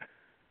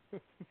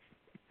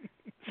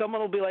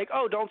 Someone will be like,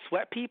 "Oh, don't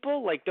sweat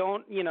people." Like,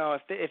 don't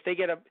if they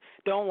get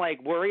don't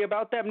like worry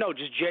about them. No,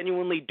 just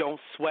genuinely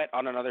don't sweat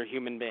on another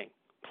human being,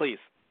 please.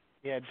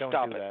 Yeah, don't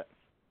Stop do that.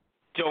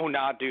 Do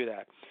not do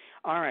that.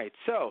 All right,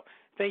 so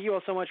thank you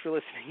all so much for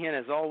listening in,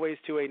 as always,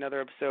 to another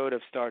episode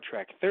of Star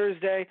Trek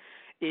Thursday.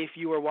 If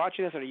you are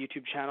watching us on our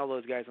YouTube channel,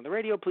 Those Guys on the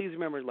Radio, please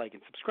remember to like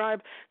and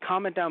subscribe.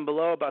 Comment down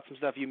below about some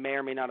stuff you may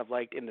or may not have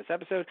liked in this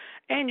episode.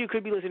 And you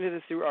could be listening to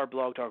this through our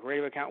Blog Talk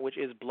Radio account, which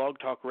is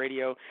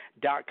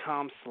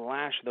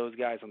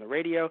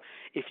blogtalkradio.com/ThoseGuysOnTheRadio.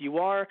 If you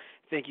are,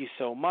 thank you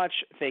so much.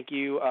 Thank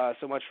you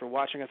so much for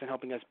watching us and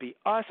helping us be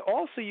us.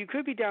 Also, you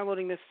could be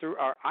downloading this through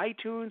our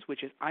iTunes,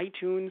 which is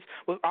iTunes.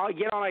 Well,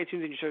 get on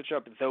iTunes and you search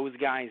up Those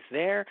Guys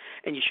there,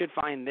 and you should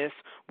find this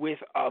with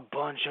a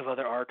bunch of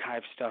other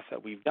archive stuff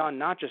that we've done,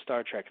 not just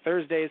Star Trek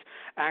Thursdays.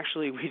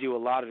 Actually, we do a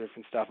lot of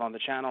different stuff on the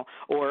channel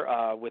or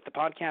with the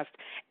podcast.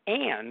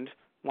 And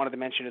wanted to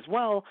mention as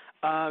well,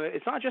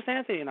 it's not just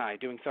Anthony and I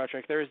doing Star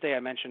Trek Thursday.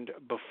 I mentioned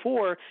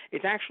before,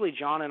 it's actually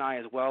John and I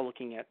as well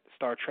looking at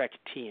Star Trek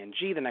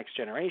TNG, The Next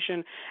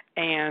Generation,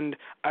 and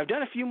I've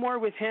done a few more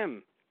with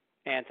him,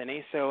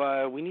 Anthony,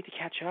 so we need to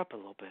catch up a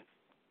little bit.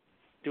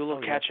 Do a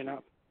little catching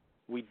up.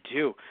 We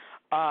do.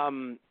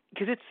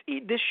 Because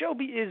this show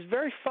is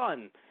very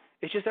fun.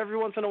 It's just every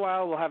once in a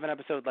while we'll have an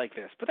episode like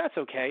this, but that's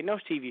okay. No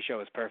TV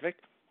show is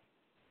perfect.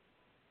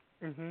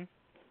 Mhm.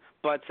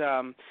 But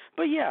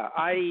yeah,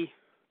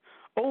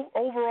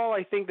 overall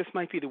I think this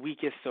might be the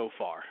weakest so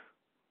far.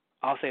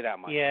 I'll say that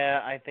much.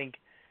 Yeah, I think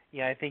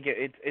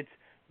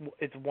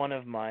it's one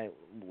of my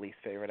least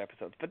favorite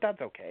episodes, but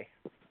that's okay.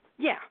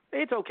 Yeah,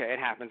 it's okay. It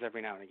happens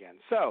every now and again.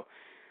 So,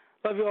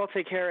 love you all.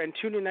 Take care, and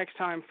tune in next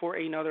time for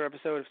another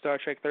episode of Star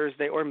Trek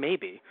Thursday, or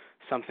maybe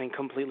something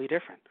completely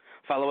different.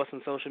 Follow us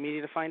on social media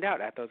to find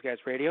out at Those Guys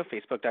Radio,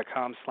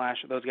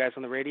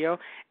 Facebook.com/ThoseGuysOnTheRadio,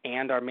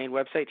 and our main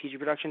website,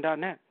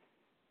 tgproduction.net.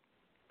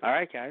 All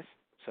right, guys.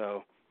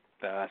 So,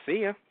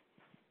 See ya.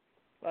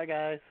 Bye,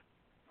 guys.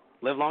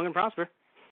 Live long and prosper.